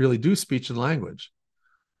can't really do speech and language.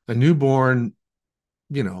 A newborn,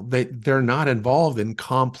 they're not involved in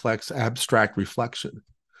complex abstract reflection,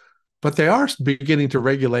 but they are beginning to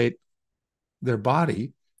regulate their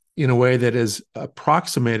body in a way that is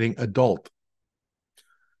approximating adult.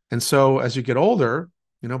 And so as you get older,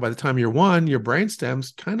 by the time you're 1, your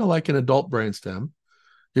brainstem's kind of like an adult brainstem.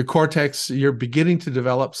 Your cortex, you're beginning to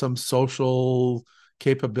develop some social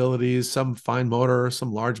capabilities, some fine motor,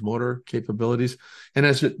 some large motor capabilities. And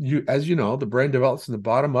as you know, the brain develops from the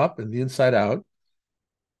bottom up and the inside out.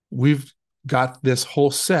 We've got this whole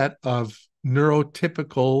set of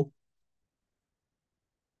neurotypical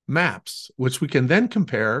maps, which we can then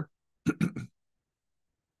compare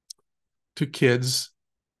to kids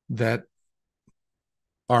that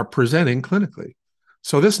are presenting clinically.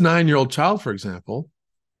 So this 9-year-old child, for example,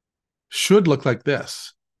 should look like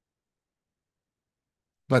this,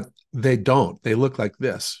 but they don't. They look like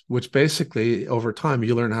this, which basically over time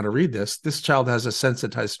you learn how to read this. This child has a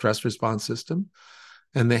sensitized stress response system,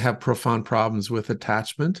 and they have profound problems with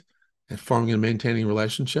attachment and forming and maintaining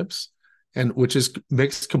relationships, and which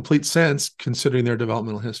makes complete sense considering their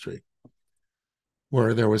developmental history,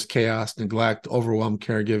 where there was chaos, neglect, overwhelmed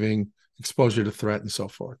caregiving, exposure to threat, and so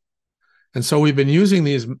forth. And so we've been using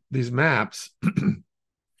these maps,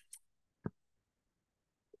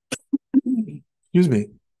 excuse me,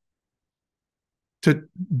 to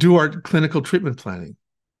do our clinical treatment planning.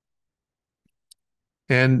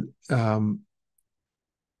 And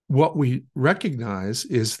what we recognize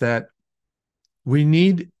is that we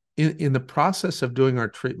need, in the process of doing our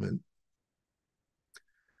treatment,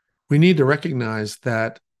 we need to recognize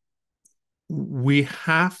that we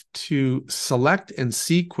have to select and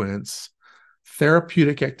sequence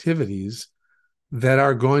therapeutic activities that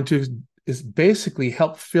are going to is basically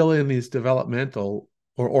help fill in these developmental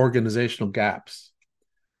or organizational gaps.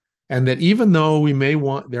 And that even though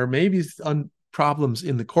there may be problems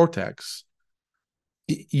in the cortex,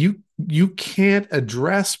 you can't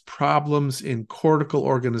address problems in cortical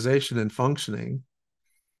organization and functioning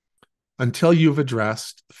until you've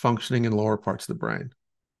addressed functioning in lower parts of the brain.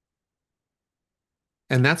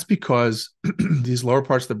 And that's because these lower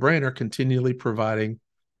parts of the brain are continually providing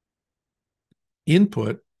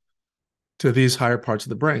input to these higher parts of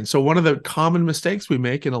the brain. So one of the common mistakes we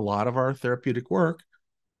make in a lot of our therapeutic work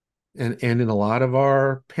and in a lot of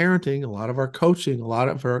our parenting, a lot of our coaching, a lot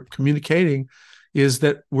of our communicating is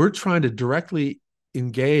that we're trying to directly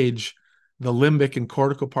engage the limbic and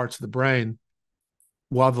cortical parts of the brain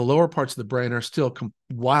while the lower parts of the brain are still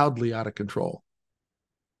wildly out of control.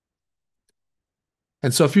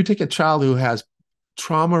 And so if you take a child who has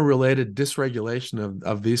trauma-related dysregulation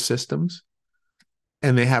of these systems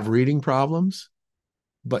and they have reading problems,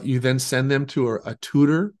 but you then send them to a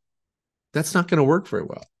tutor, that's not going to work very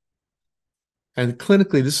well. And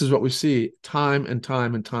clinically, this is what we see time and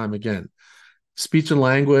time and time again. Speech and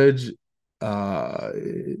language,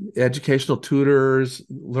 educational tutors,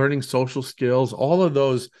 learning social skills, all of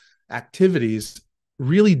those activities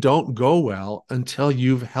really don't go well until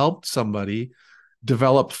you've helped somebody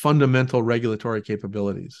develop fundamental regulatory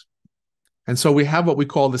capabilities. And so we have what we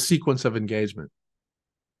call the sequence of engagement.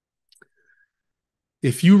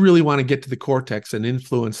 If you really want to get to the cortex and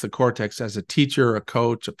influence the cortex as a teacher, a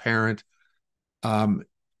coach, a parent,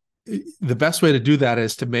 the best way to do that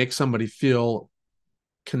is to make somebody feel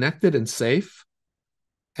connected and safe.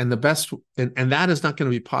 And that is not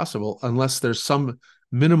going to be possible unless there's some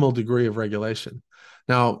minimal degree of regulation.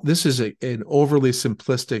 Now, this is an overly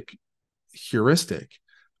simplistic heuristic,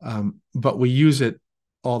 but we use it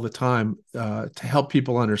all the time to help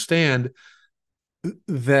people understand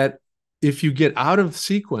that if you get out of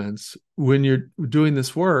sequence when you're doing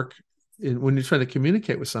this work, when you're trying to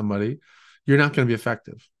communicate with somebody, you're not going to be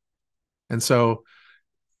effective. And so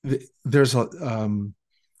there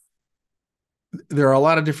are a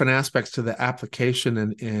lot of different aspects to the application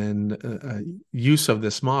and use of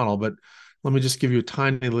this model, but let me just give you a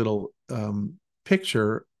tiny little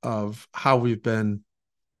picture of how we've been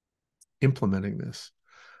implementing this.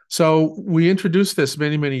 So we introduced this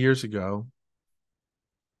many, many years ago,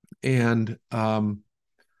 and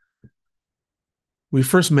we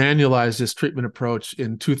first manualized this treatment approach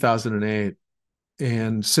in 2008.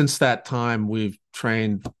 And since that time, we've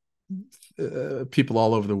trained people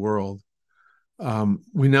all over the world.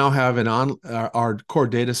 We now have our core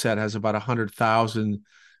data set has about 100,000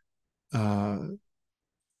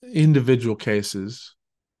 individual cases.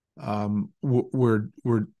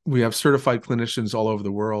 We have certified clinicians all over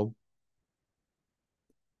the world.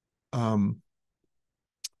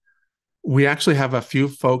 We actually have a few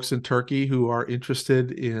folks in Turkey who are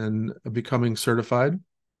interested in becoming certified,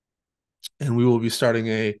 and we will be starting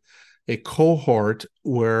a cohort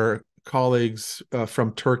where colleagues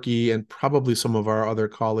from Turkey and probably some of our other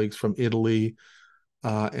colleagues from Italy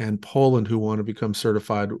and Poland who want to become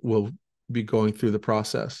certified will be going through the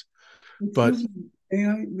process. But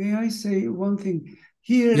may I say one thing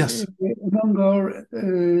here? Yes. Among our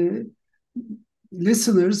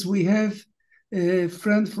listeners, we have a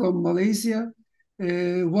friend from Malaysia,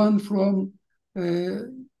 one from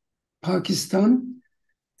Pakistan,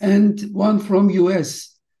 and one from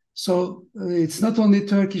US. So it's not only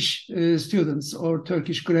Turkish students or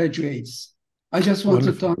Turkish graduates. I just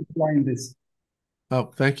wanted to underline this.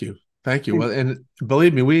 Oh, thank you. Thank you. Well, and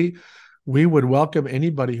believe me, we would welcome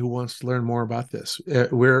anybody who wants to learn more about this.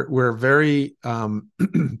 We're very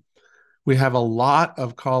we have a lot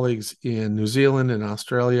of colleagues in New Zealand and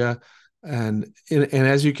Australia, and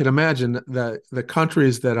as you can imagine, the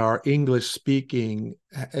countries that are English speaking,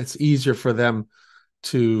 it's easier for them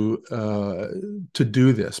to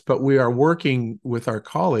do this. But we are working with our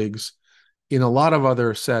colleagues in a lot of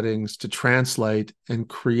other settings to translate and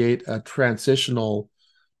create a transitional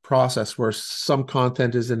process where some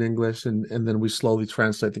content is in English and then we slowly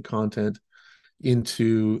translate the content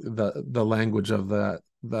into the language of that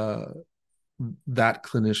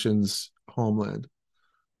clinician's homeland.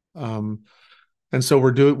 And so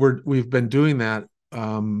we've been doing that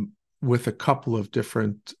with a couple of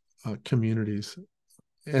different communities,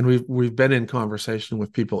 and we've been in conversation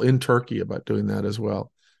with people in Turkey about doing that as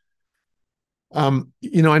well. I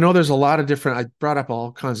know there's a lot of different. I brought up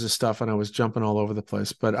all kinds of stuff, and I was jumping all over the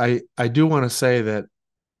place, but I do want to say that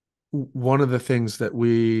one of the things that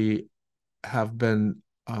we have been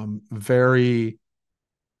very,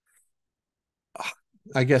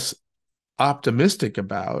 I guess, optimistic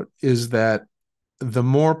about is that the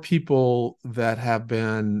more people that have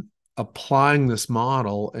been applying this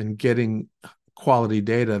model and getting quality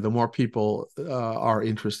data, the more people are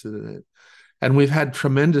interested in it. And we've had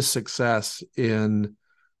tremendous success in,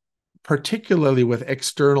 particularly with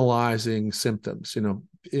externalizing symptoms,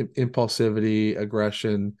 impulsivity,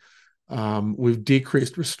 aggression. We've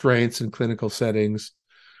decreased restraints in clinical settings.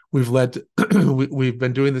 We've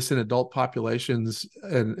been doing this in adult populations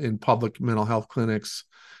and in public mental health clinics.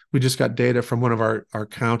 We just got data from one of our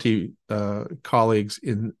county colleagues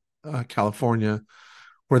in California,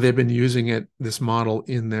 where they've been using this model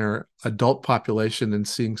in their adult population and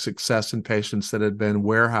seeing success in patients that had been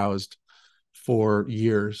warehoused for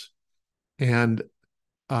years. And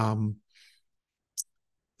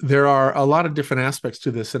there are a lot of different aspects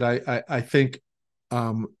to this that I think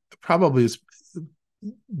probably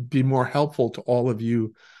be more helpful to all of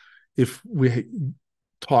you if we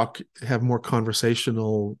have more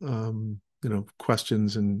conversational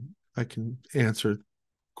questions, and I can answer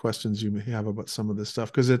questions you may have about some of this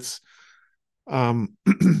stuff, because it's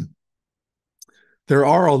there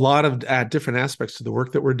are a lot of different aspects to the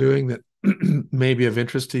work that we're doing that may be of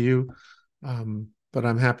interest to you, but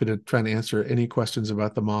I'm happy to try and answer any questions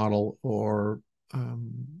about the model or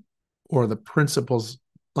the principles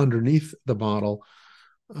underneath the model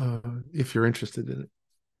if you're interested in it.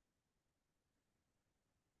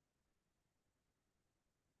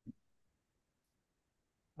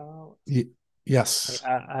 Yes.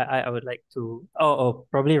 I would like to. Oh,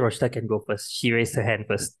 probably Roshta can go first. She raised her hand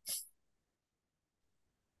first.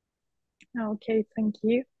 Okay, thank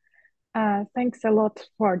you. Thanks a lot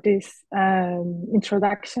for this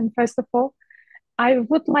introduction. First of all, I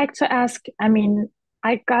would like to ask,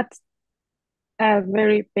 I got a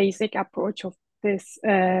very basic approach of this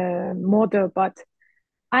model, but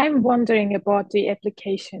I'm wondering about the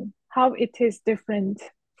application, how it is different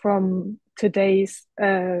from today's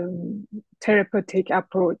therapeutic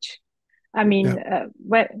approach. When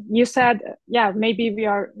you said, maybe we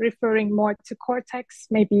are referring more to cortex,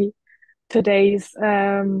 maybe today's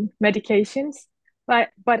medications, but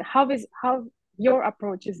how your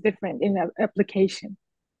approach is different in application?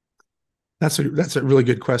 That's a really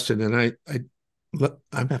good question, and I'm gonna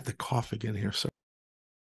have to cough again here. So,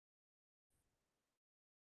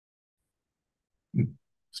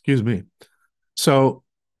 excuse me. So,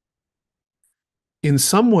 in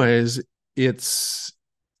some ways, this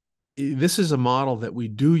is a model that we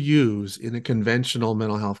do use in a conventional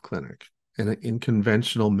mental health clinic, in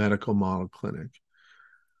conventional medical model clinic.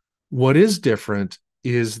 What is different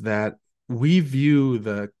is that we view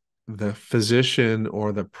the physician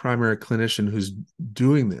or the primary clinician who's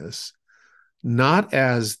doing this not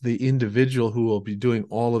as the individual who will be doing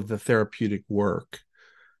all of the therapeutic work,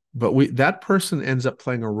 but that person ends up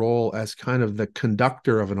playing a role as kind of the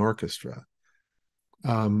conductor of an orchestra.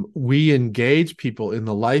 We engage people in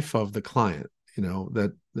the life of the client. We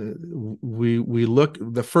look.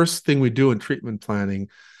 The first thing we do in treatment planning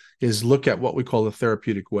is look at what we call the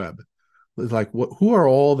therapeutic web. Like, who are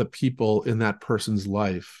all the people in that person's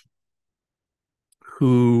life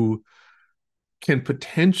who can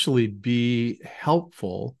potentially be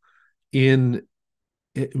helpful in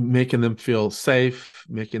making them feel safe,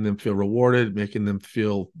 making them feel rewarded, making them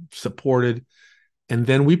feel supported. And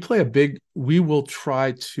then we will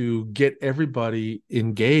try to get everybody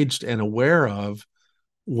engaged and aware of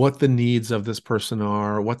what the needs of this person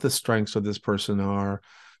are, what the strengths of this person are,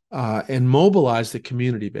 and mobilize the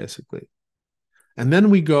community, basically. And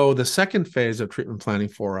then the second phase of treatment planning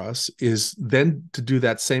for us is then to do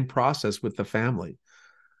that same process with the family.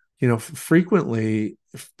 Frequently,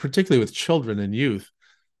 particularly with children and youth,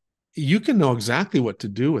 you can know exactly what to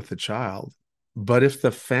do with the child. But if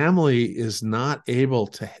the family is not able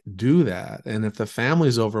to do that, and if the family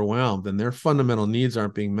is overwhelmed and their fundamental needs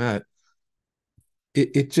aren't being met,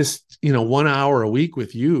 it just, 1 hour a week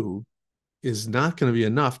with you is not going to be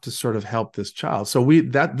enough to sort of help this child. So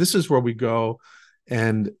this is where we go.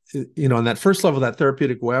 And, on that first level, that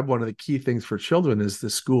therapeutic web, one of the key things for children is the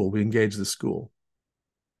school. We engage the school.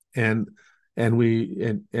 And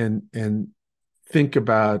we think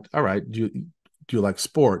about, all right, Do you like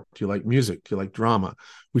sport? Do you like music? Do you like drama?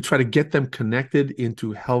 We try to get them connected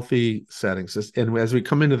into healthy settings. And as we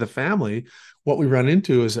come into the family, what we run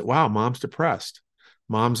into is that, wow, mom's depressed.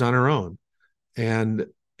 Mom's on her own. And,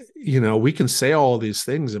 we can say all these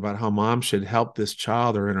things about how mom should help this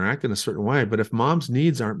child or interact in a certain way. But if mom's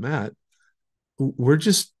needs aren't met, we're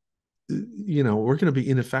just, we're going to be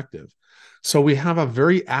ineffective. So we have a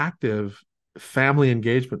very active family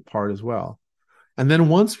engagement part as well. And then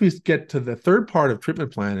once we get to the third part of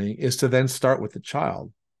treatment planning is to then start with the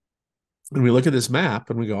child. And we look at this map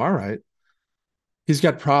and we go, all right, he's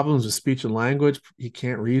got problems with speech and language. He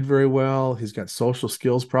can't read very well. He's got social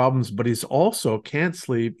skills problems, but he's also can't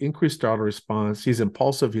sleep, increased startle response. He's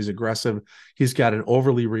impulsive. He's aggressive. He's got an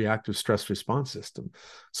overly reactive stress response system.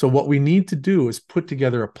 So what we need to do is put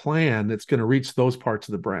together a plan that's going to reach those parts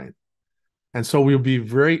of the brain. And so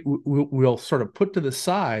we'll sort of put to the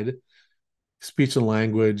side speech and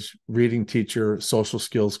language, reading teacher, social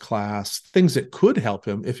skills class, things that could help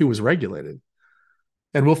him if he was regulated.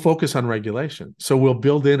 And we'll focus on regulation. So we'll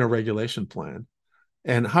build in a regulation plan.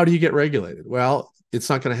 And how do you get regulated? Well, it's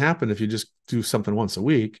not going to happen if you just do something once a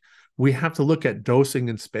week. We have to look at dosing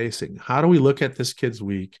and spacing. How do we look at this kid's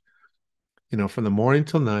week, from the morning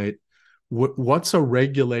till night? What's a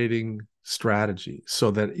regulating strategy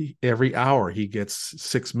so that every hour he gets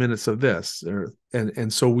 6 minutes of this,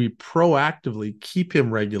 and so we proactively keep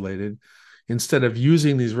him regulated instead of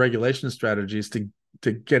using these regulation strategies to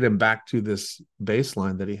get him back to this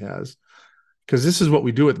baseline that he has. Because this is what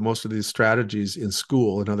we do with most of these strategies in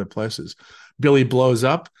school and other places. Billy blows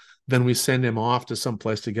up, then we send him off to some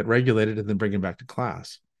place to get regulated and then bring him back to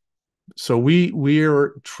class. So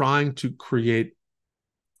we're trying to create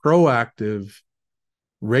proactive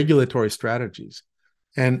regulatory strategies.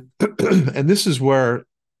 And this is where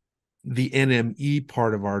the NME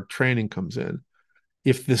part of our training comes in.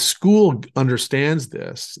 If the school understands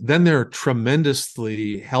this, then they're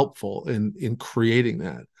tremendously helpful in creating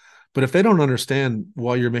that. But if they don't understand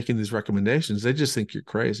while you're making these recommendations, they just think you're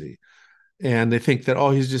crazy. And they think that, oh,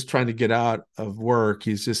 he's just trying to get out of work.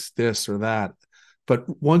 He's just this or that. But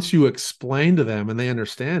once you explain to them and they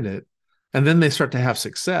understand it, and then they start to have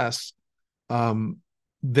success, then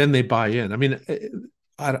they buy in. I mean,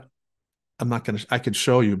 I'm not going to, I could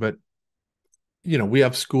show you, but, we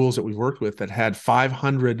have schools that we've worked with that had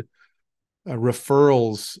 500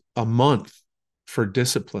 referrals a month for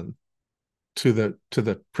discipline to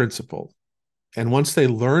the principal. And once they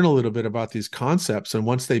learn a little bit about these concepts and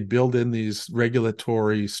once they build in these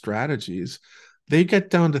regulatory strategies, they get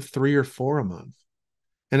down to 3 or 4 a month.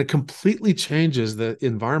 And it completely changes the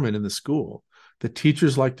environment in the school. The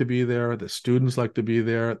teachers like to be there. The students like to be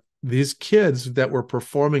there. These kids that were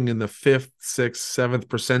performing in the 5th, 6th, 7th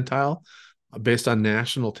percentile based on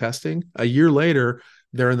national testing, a year later,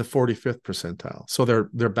 they're in the 45th percentile. So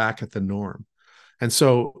they're back at the norm. And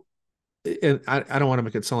so, and I don't want to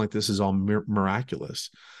make it sound like this is all miraculous,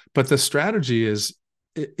 but the strategy is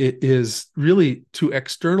really to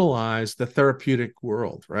externalize the therapeutic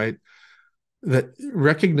world, right? That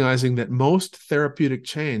recognizing that most therapeutic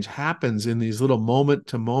change happens in these little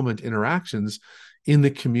moment-to-moment interactions in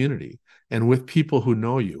the community and with people who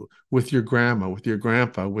know you, with your grandma, with your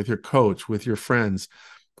grandpa, with your coach, with your friends.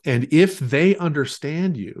 And if they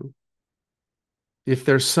understand you, if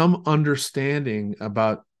there's some understanding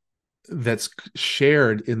about that's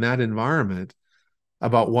shared in that environment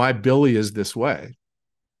about why Billy is this way,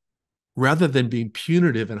 rather than being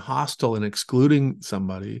punitive and hostile and excluding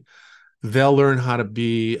somebody, they'll learn how to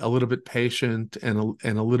be a little bit patient and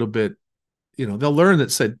a little bit, they'll learn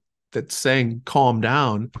that saying calm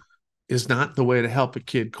down is not the way to help a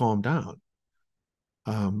kid calm down.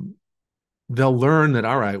 They'll learn that,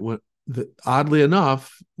 all right, oddly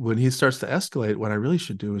enough, when he starts to escalate, what I really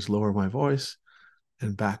should do is lower my voice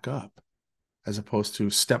and back up as opposed to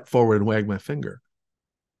step forward and wag my finger.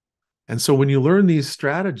 And so when you learn these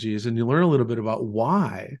strategies and you learn a little bit about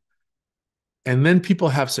why, and then people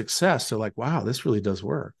have success, they're like, wow, this really does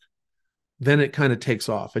work. Then it kind of takes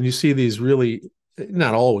off. And you see these really,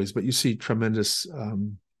 not always, but you see tremendous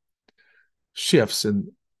shifts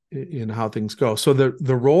in how things go. So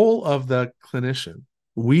the role of the clinician,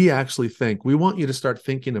 we actually think, we want you to start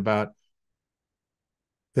thinking about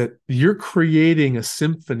that you're creating a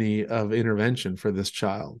symphony of intervention for this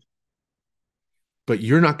child, but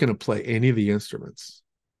you're not going to play any of the instruments.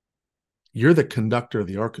 You're the conductor of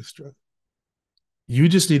the orchestra. You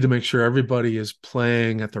just need to make sure everybody is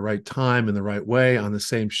playing at the right time in the right way on the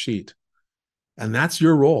same sheet. And that's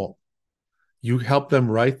your role. You help them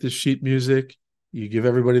write the sheet music. You give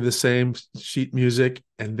everybody the same sheet music,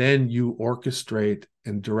 and then you orchestrate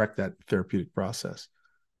and direct that therapeutic process.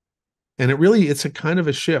 And it's a kind of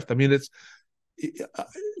a shift. I mean,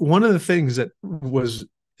 one of the things that was,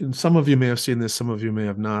 and some of you may have seen this, some of you may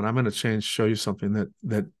have not. I'm going to show you something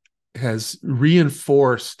that has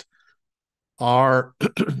reinforced our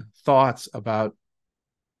thoughts about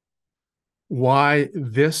why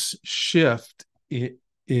this shift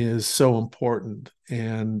is so important.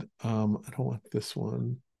 And I don't want this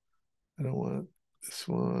one. I don't want this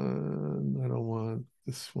one. I don't want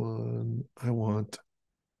this one. I want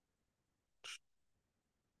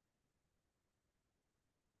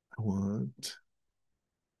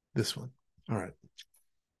this one. All right.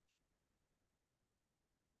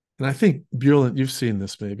 And I think, Bjorn, you've seen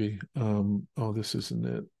this maybe. Oh, this isn't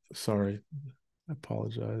it. Sorry. I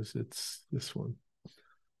apologize. It's this one.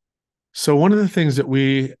 So one of the things that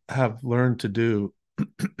we have learned to do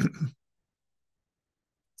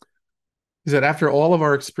is that after all of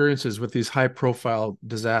our experiences with these high-profile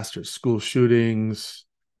disasters, school shootings,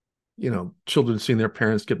 children seeing their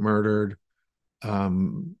parents get murdered,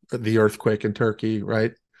 the earthquake in Turkey,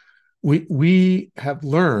 right? We have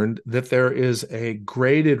learned that there is a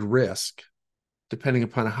graded risk depending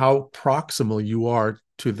upon how proximal you are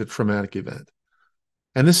to the traumatic event.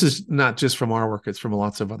 And this is not just from our work, it's from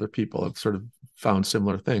lots of other people have sort of found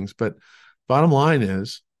similar things. But bottom line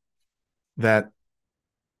is that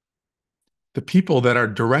the people that are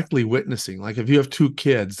directly witnessing, like if you have two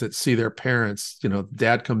kids that see their parents,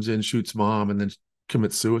 dad comes in, shoots mom, and then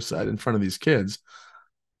commits suicide in front of these kids,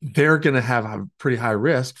 they're going to have a pretty high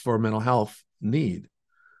risk for mental health need.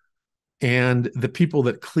 And the people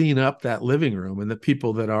that clean up that living room and the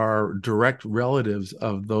people that are direct relatives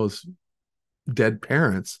of those dead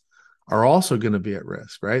parents are also going to be at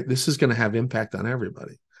risk, right? This is going to have impact on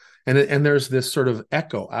everybody. And there's this sort of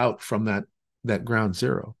echo out from that ground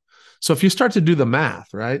zero. So if you start to do the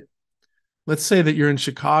math, right? Let's say that you're in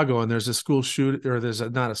Chicago and there's a school shooting, or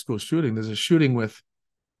not a school shooting, there's a shooting with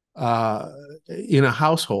in a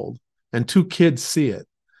household and two kids see it.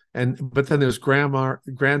 But then there's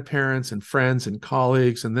grandparents and friends and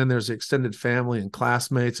colleagues, and then there's extended family and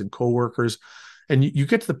classmates and coworkers. And you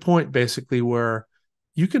get to the point basically where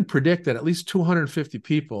you can predict that at least 250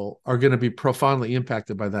 people are going to be profoundly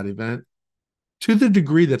impacted by that event to the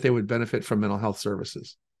degree that they would benefit from mental health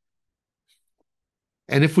services.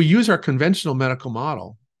 And if we use our conventional medical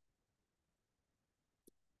model,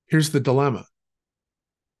 here's the dilemma.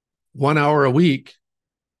 1 hour a week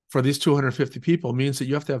for these 250 people means that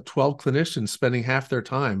you have to have 12 clinicians spending half their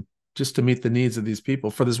time just to meet the needs of these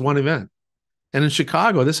people for this one event. And in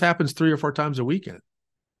Chicago, this happens 3 or 4 times a weekend.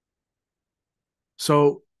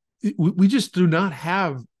 So we just do not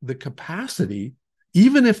have the capacity,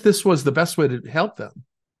 even if this was the best way to help them.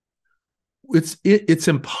 It's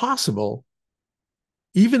impossible,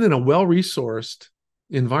 even in a well-resourced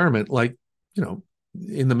environment, like,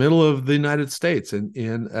 in the middle of the United States,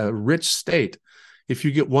 in a rich state. If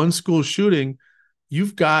you get one school shooting,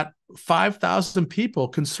 you've got 5,000 people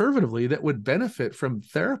conservatively that would benefit from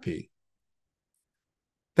therapy.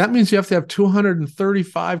 That means you have to have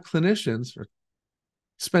 235 clinicians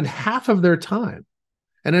spend half of their time.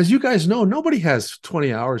 And as you guys know, nobody has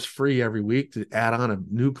 20 hours free every week to add on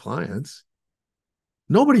new clients.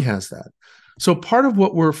 Nobody has that. So part of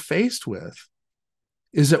what we're faced with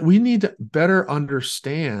is that we need to better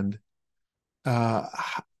understand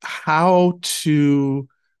how to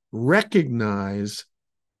recognize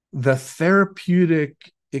the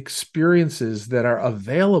therapeutic experiences that are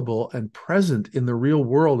available and present in the real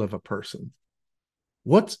world of a person.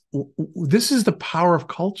 This is the power of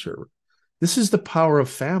culture. This is the power of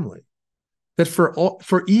family. That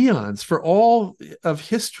for eons, for all of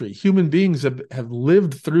history, human beings have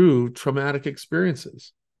lived through traumatic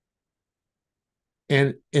experiences.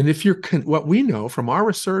 And if what we know from our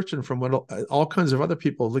research and from what all kinds of other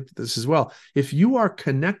people have looked at this as well, if you are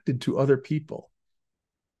connected to other people,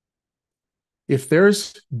 if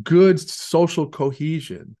there's good social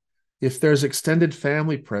cohesion, if there's extended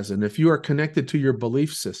family present, if you are connected to your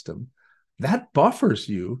belief system, that buffers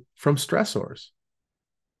you from stressors.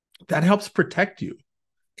 That helps protect you.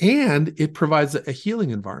 And it provides a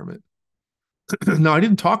healing environment. Now, I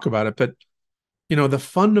didn't talk about it, but the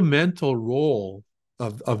fundamental role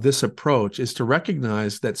of this approach is to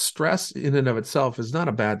recognize that stress in and of itself is not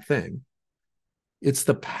a bad thing. It's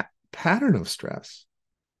the pattern of stress.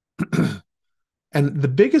 And the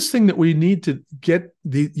biggest thing that we need to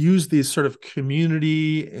use these sort of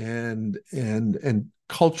community and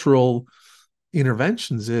cultural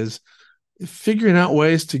interventions is figuring out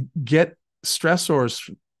ways to get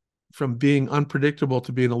stressors from being unpredictable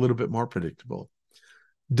to being a little bit more predictable.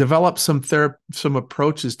 Develop some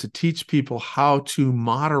approaches to teach people how to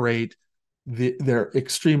moderate their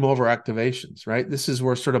extreme overactivations, right? This is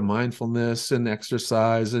where sort of mindfulness and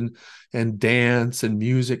exercise and dance and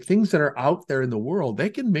music, things that are out there in the world, they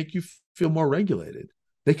can make you feel more regulated.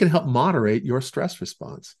 They can help moderate your stress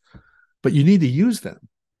response, but you need to use them.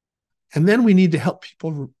 And then we need to help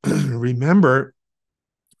people remember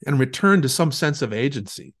and return to some sense of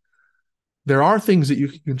agency. There are things that you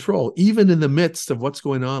can control, even in the midst of what's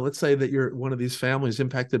going on. Let's say that you're one of these families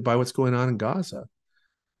impacted by what's going on in Gaza.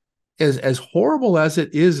 As horrible as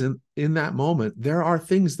it is in that moment, there are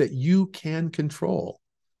things that you can control.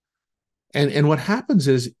 And what happens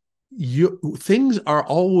is things are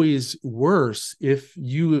always worse if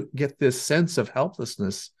you get this sense of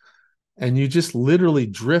helplessness and you just literally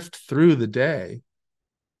drift through the day.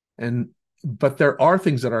 But there are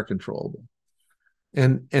things that are controllable.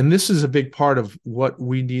 And this is a big part of what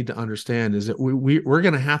we need to understand, is that we're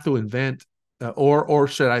going to have to invent, or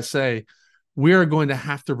should I say, we are going to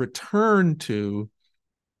have to return to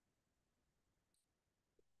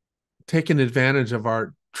taking advantage of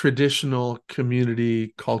our traditional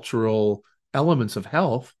community cultural elements of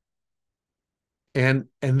health, and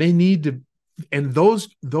they need to, and those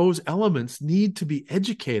elements need to be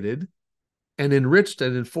educated and enriched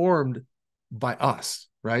and informed by us,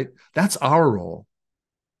 right? That's our role.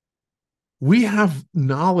 We have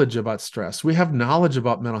knowledge about stress. We have knowledge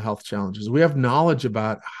about mental health challenges. We have knowledge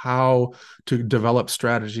about how to develop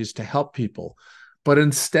strategies to help people. But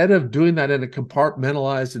instead of doing that in a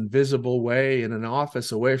compartmentalized, invisible way in an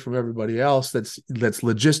office away from everybody else that's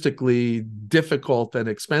logistically difficult and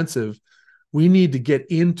expensive, we need to get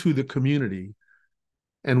into the community,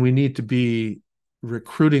 and we need to be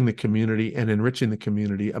recruiting the community and enriching the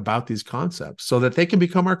community about these concepts so that they can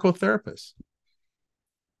become our co-therapists.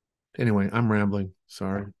 Anyway, I'm rambling.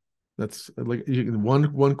 Sorry. That's like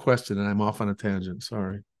one question and I'm off on a tangent.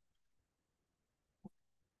 Sorry.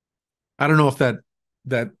 I don't know if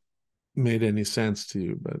that made any sense to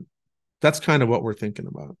you, but that's kind of what we're thinking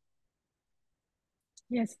about.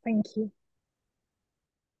 Yes, thank you.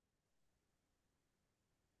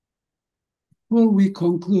 Before we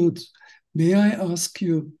conclude, may I ask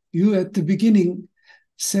you at the beginning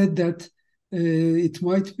said that it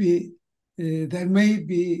might be there may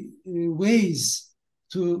be ways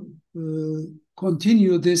to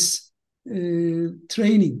continue this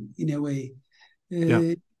training in a way.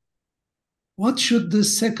 Yeah. What should the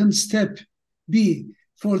second step be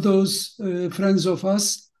for those friends of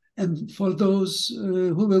us and for those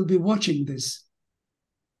who will be watching this?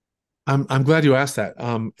 I'm glad you asked that.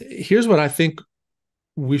 Here's what I think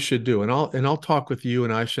we should do, and I'll talk with you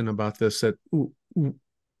and Aishan about this. That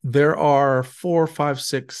there are 4, 5,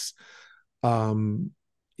 6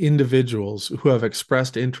 individuals who have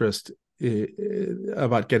expressed interest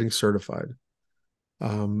about getting certified,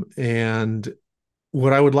 and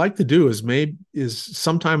what I would like to do is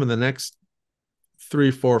sometime in the next 3,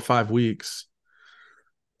 4, 5 weeks,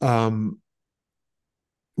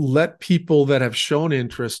 let people that have shown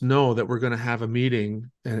interest know that we're going to have a meeting,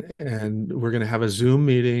 and we're going to have a Zoom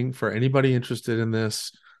meeting for anybody interested in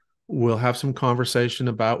this. We'll have some conversation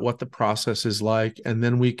about what the process is like, and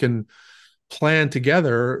then we can plan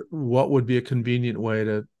together what would be a convenient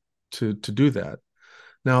way to do that.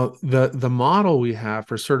 Now, the model we have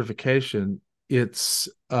for certification, it's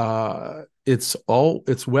web-based,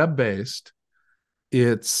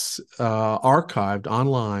 it's archived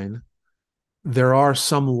online. There are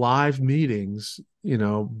some live meetings,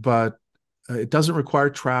 but it doesn't require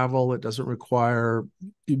travel. It doesn't require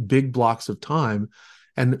big blocks of time.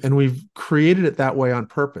 And we've created it that way on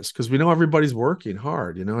purpose because we know everybody's working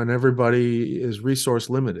hard, and everybody is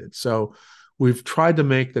resource limited. So we've tried to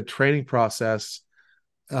make the training process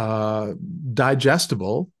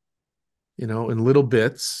digestible, in little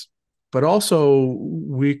bits, but also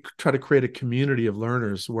we try to create a community of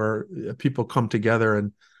learners where people come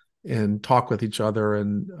together and talk with each other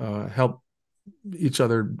and help each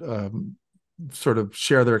other sort of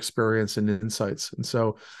share their experience and insights. And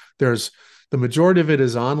so the majority of it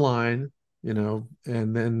is online, and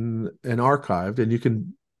then archived, and you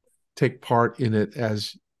can take part in it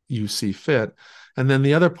as you see fit. And then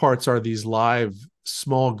the other parts are these live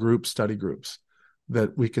small group study groups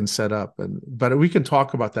that we can set up, but we can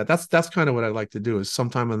talk about that. That's kind of what I'd like to do, is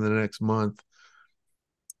sometime in the next month,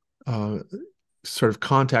 sort of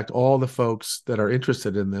contact all the folks that are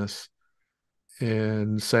interested in this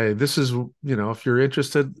and say, this is, if you're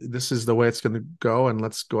interested, this is the way it's going to go, and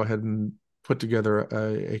let's go ahead and put together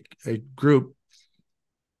a group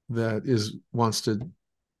that wants to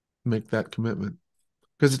make that commitment,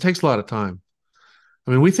 because it takes a lot of time.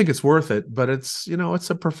 I mean, we think it's worth it, but it's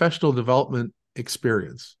a professional development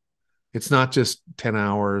experience. It's not just 10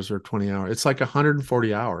 hours or 20 hours. It's like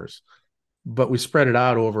 140 hours, but we spread it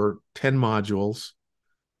out over 10 modules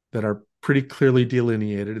that are pretty clearly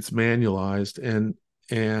delineated. It's manualized,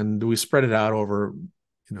 and we spread it out over,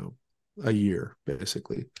 a year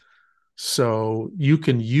basically. So you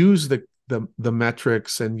can use the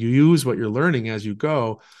metrics and you use what you're learning as you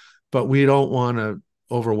go, but we don't want to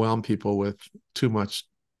overwhelm people with too much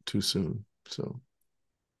too soon. So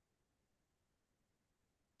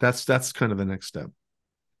that's kind of the next step.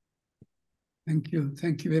 Thank you.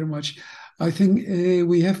 Thank you very much. I think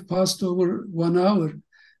we have passed over 1 hour,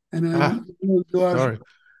 and you are sorry.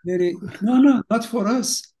 No, not for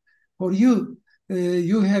us, for you.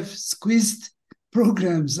 You have squeezed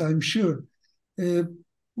programs, I'm sure.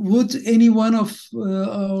 Would any one of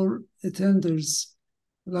our attenders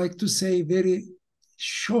like to say very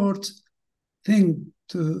short thing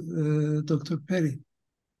to Dr. Perry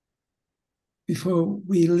before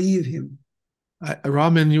we leave him?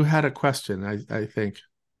 Ramin, you had a question, I think.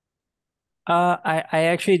 I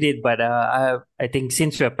actually did, but I think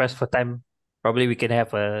since we're pressed for time, probably we can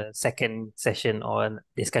have a second session or a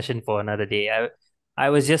discussion for another day. I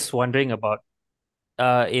was just wondering about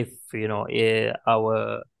if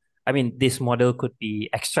this model could be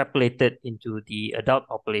extrapolated into the adult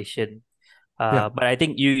population. But I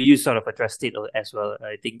think you sort of addressed it as well.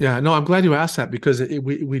 I think. Yeah, no, I'm glad you asked that because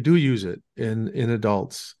we do use it in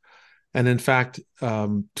adults, and in fact,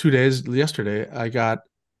 2 days yesterday I got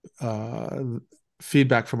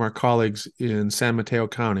feedback from our colleagues in San Mateo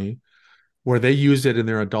County, where they used it in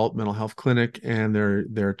their adult mental health clinic and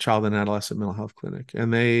their child and adolescent mental health clinic,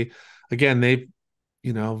 and they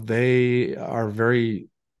are very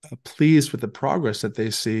pleased with the progress that they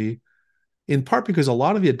see, in part because a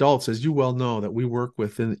lot of the adults, as you well know, that we work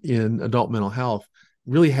with in adult mental health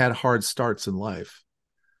really had hard starts in life.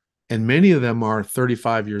 And many of them are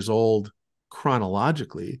 35 years old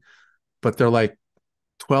chronologically, but they're like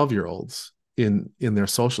 12-year-olds in their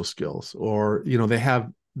social skills, or they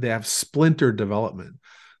have splintered development.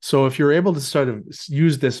 So if you're able to sort of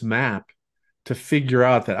use this map to figure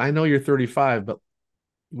out that, I know you're 35, but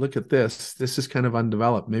look at this is kind of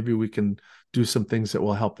undeveloped, maybe we can do some things that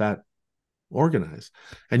will help that organize.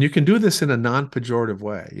 And you can do this in a non-pejorative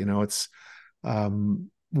way. It's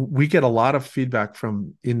we get a lot of feedback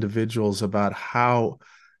from individuals about how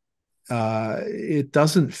it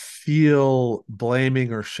doesn't feel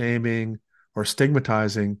blaming or shaming or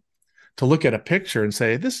stigmatizing to look at a picture and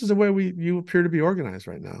say, this is the way you appear to be organized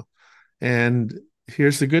right now. And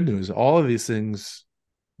here's the good news. All of these things,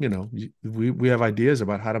 we have ideas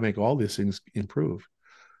about how to make all these things improve.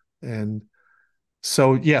 And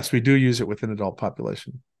so, yes, we do use it within adult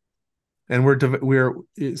population. And we're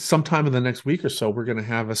sometime in the next week or so, we're going to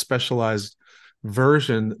have a specialized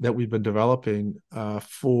version that we've been developing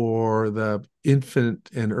for the infant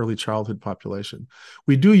and early childhood population.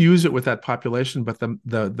 We do use it with that population, but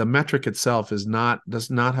the metric itself does not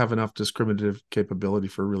have enough discriminative capability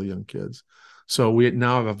for really young kids. So we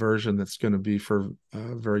now have a version that's going to be for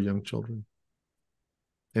very young children.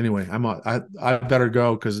 Anyway, I better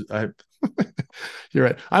go because you're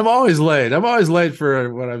right. I'm always late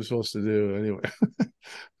for what I'm supposed to do. Anyway,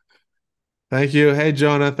 thank you. Hey,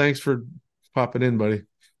 Jonah, thanks for popping in, buddy.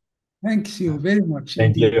 Thank you very much.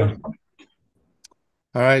 Thank you.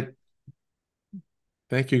 All right.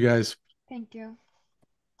 Thank you, guys. Thank you.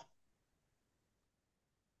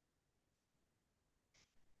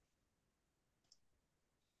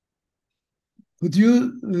 Could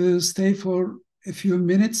you stay for a few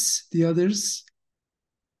minutes, the others?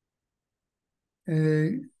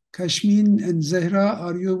 Kashmin and Zehra,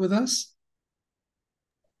 are you with us?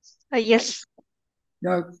 Yes.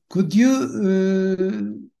 Yeah, could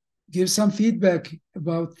you give some feedback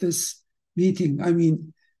about this meeting? I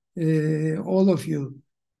mean, all of you,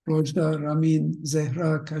 Rojda, Ramin,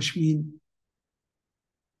 Zehra, Kashmin.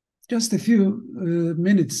 Just a few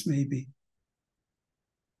minutes, maybe.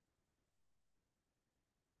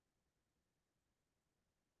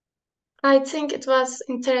 I think it was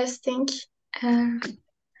interesting.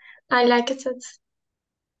 I liked it.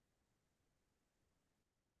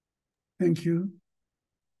 Thank you.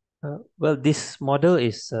 Well, this model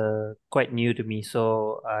is quite new to me,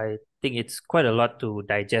 so I think it's quite a lot to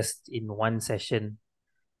digest in one session.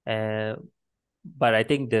 But I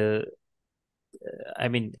think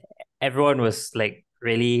everyone was like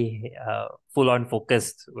really full on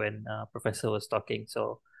focused when Professor was talking.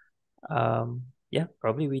 So, yeah,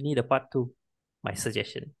 probably we need a part two. My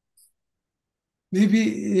suggestion.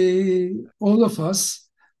 Maybe all of us,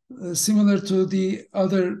 similar to the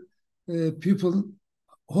other people,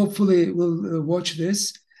 hopefully will watch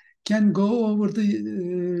this. can go over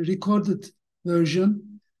the recorded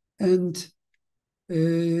version and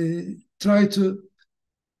try to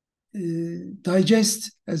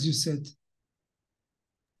digest, as you said.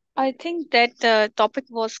 I think that the topic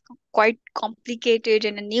was quite complicated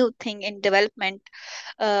and a new thing in development.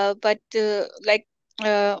 But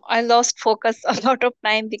I lost focus a lot of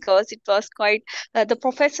time because it was quite, the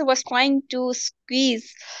professor was trying to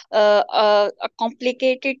squeeze a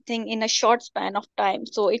complicated thing in a short span of time.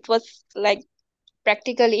 So it was like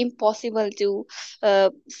practically impossible to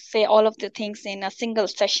say all of the things in a single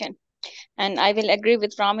session. And I will agree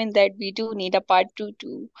with Ramin that we do need a part two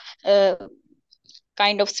to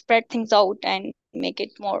kind of spread things out and make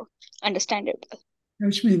it more understandable.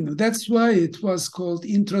 Yashmin, that's why it was called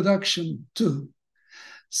Introduction to.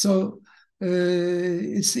 So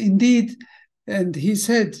it's indeed, and he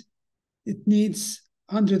said it needs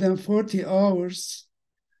 140 hours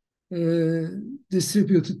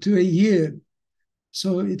distributed to a year.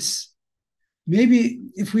 So it's maybe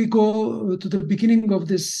if we go to the beginning of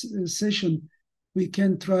this session, we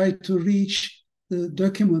can try to reach the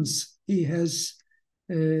documents he has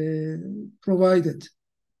provided.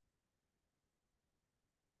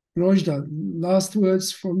 Rojda, last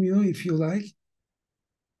words from you, if you like.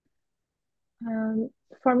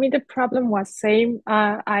 For me, the problem was same.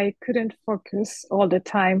 I couldn't focus all the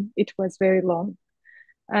time. It was very long.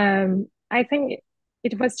 I think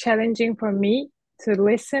it was challenging for me to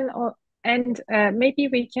listen, and maybe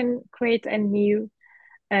we can create a new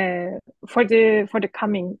for the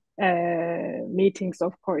coming meetings.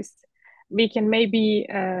 Of course, we can maybe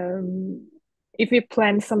if we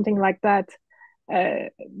plan something like that,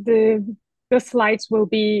 the slides will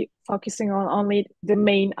be focusing on only the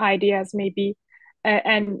main ideas, maybe,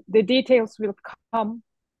 and the details will come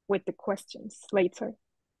with the questions later.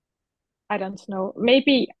 I don't know.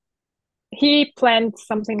 Maybe he planned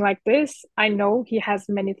something like this. I know he has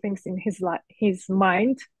many things in his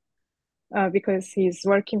mind because he's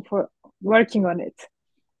working on it.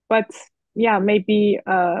 But yeah, maybe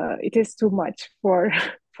it is too much for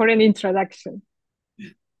for an introduction.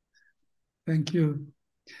 Thank you.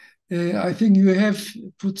 I think you have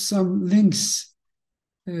put some links.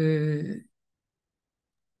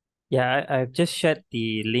 Yeah, I've just shared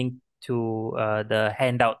the link to the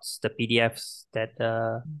handouts, the PDFs that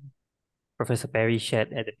Professor Perry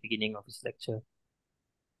shared at the beginning of his lecture.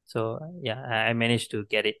 So yeah, I managed to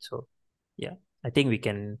get it. So yeah, I think we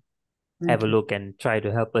can have a look and try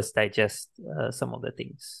to help us digest some of the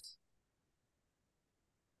things.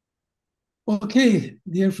 Okay,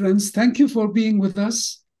 dear friends, thank you for being with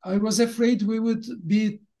us. I was afraid we would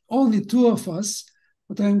be only two of us,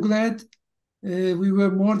 but I'm glad we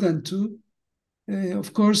were more than two.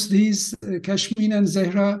 Of course, these Kashmin and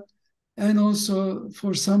Zehra, and also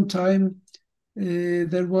for some time,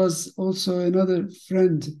 there was also another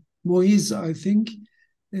friend, Moiz, I think.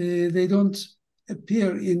 They don't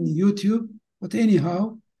appear in YouTube, but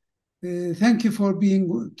anyhow, thank you for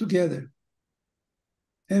being together.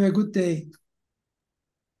 Have a good day.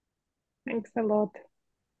 Thanks a lot.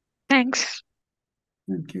 Thanks.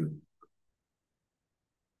 Thank you.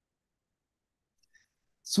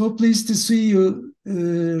 So pleased to see you,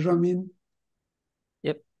 Ramin.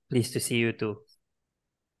 Yep, pleased to see you too.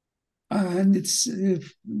 And it's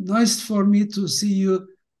nice for me to see you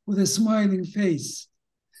with a smiling face.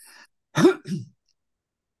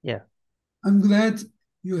 Yeah. I'm glad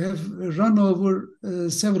you have run over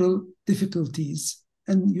several difficulties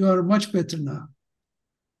and you are much better now.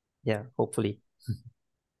 Yeah, hopefully.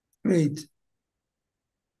 Great.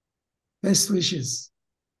 Best wishes.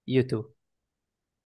 You too.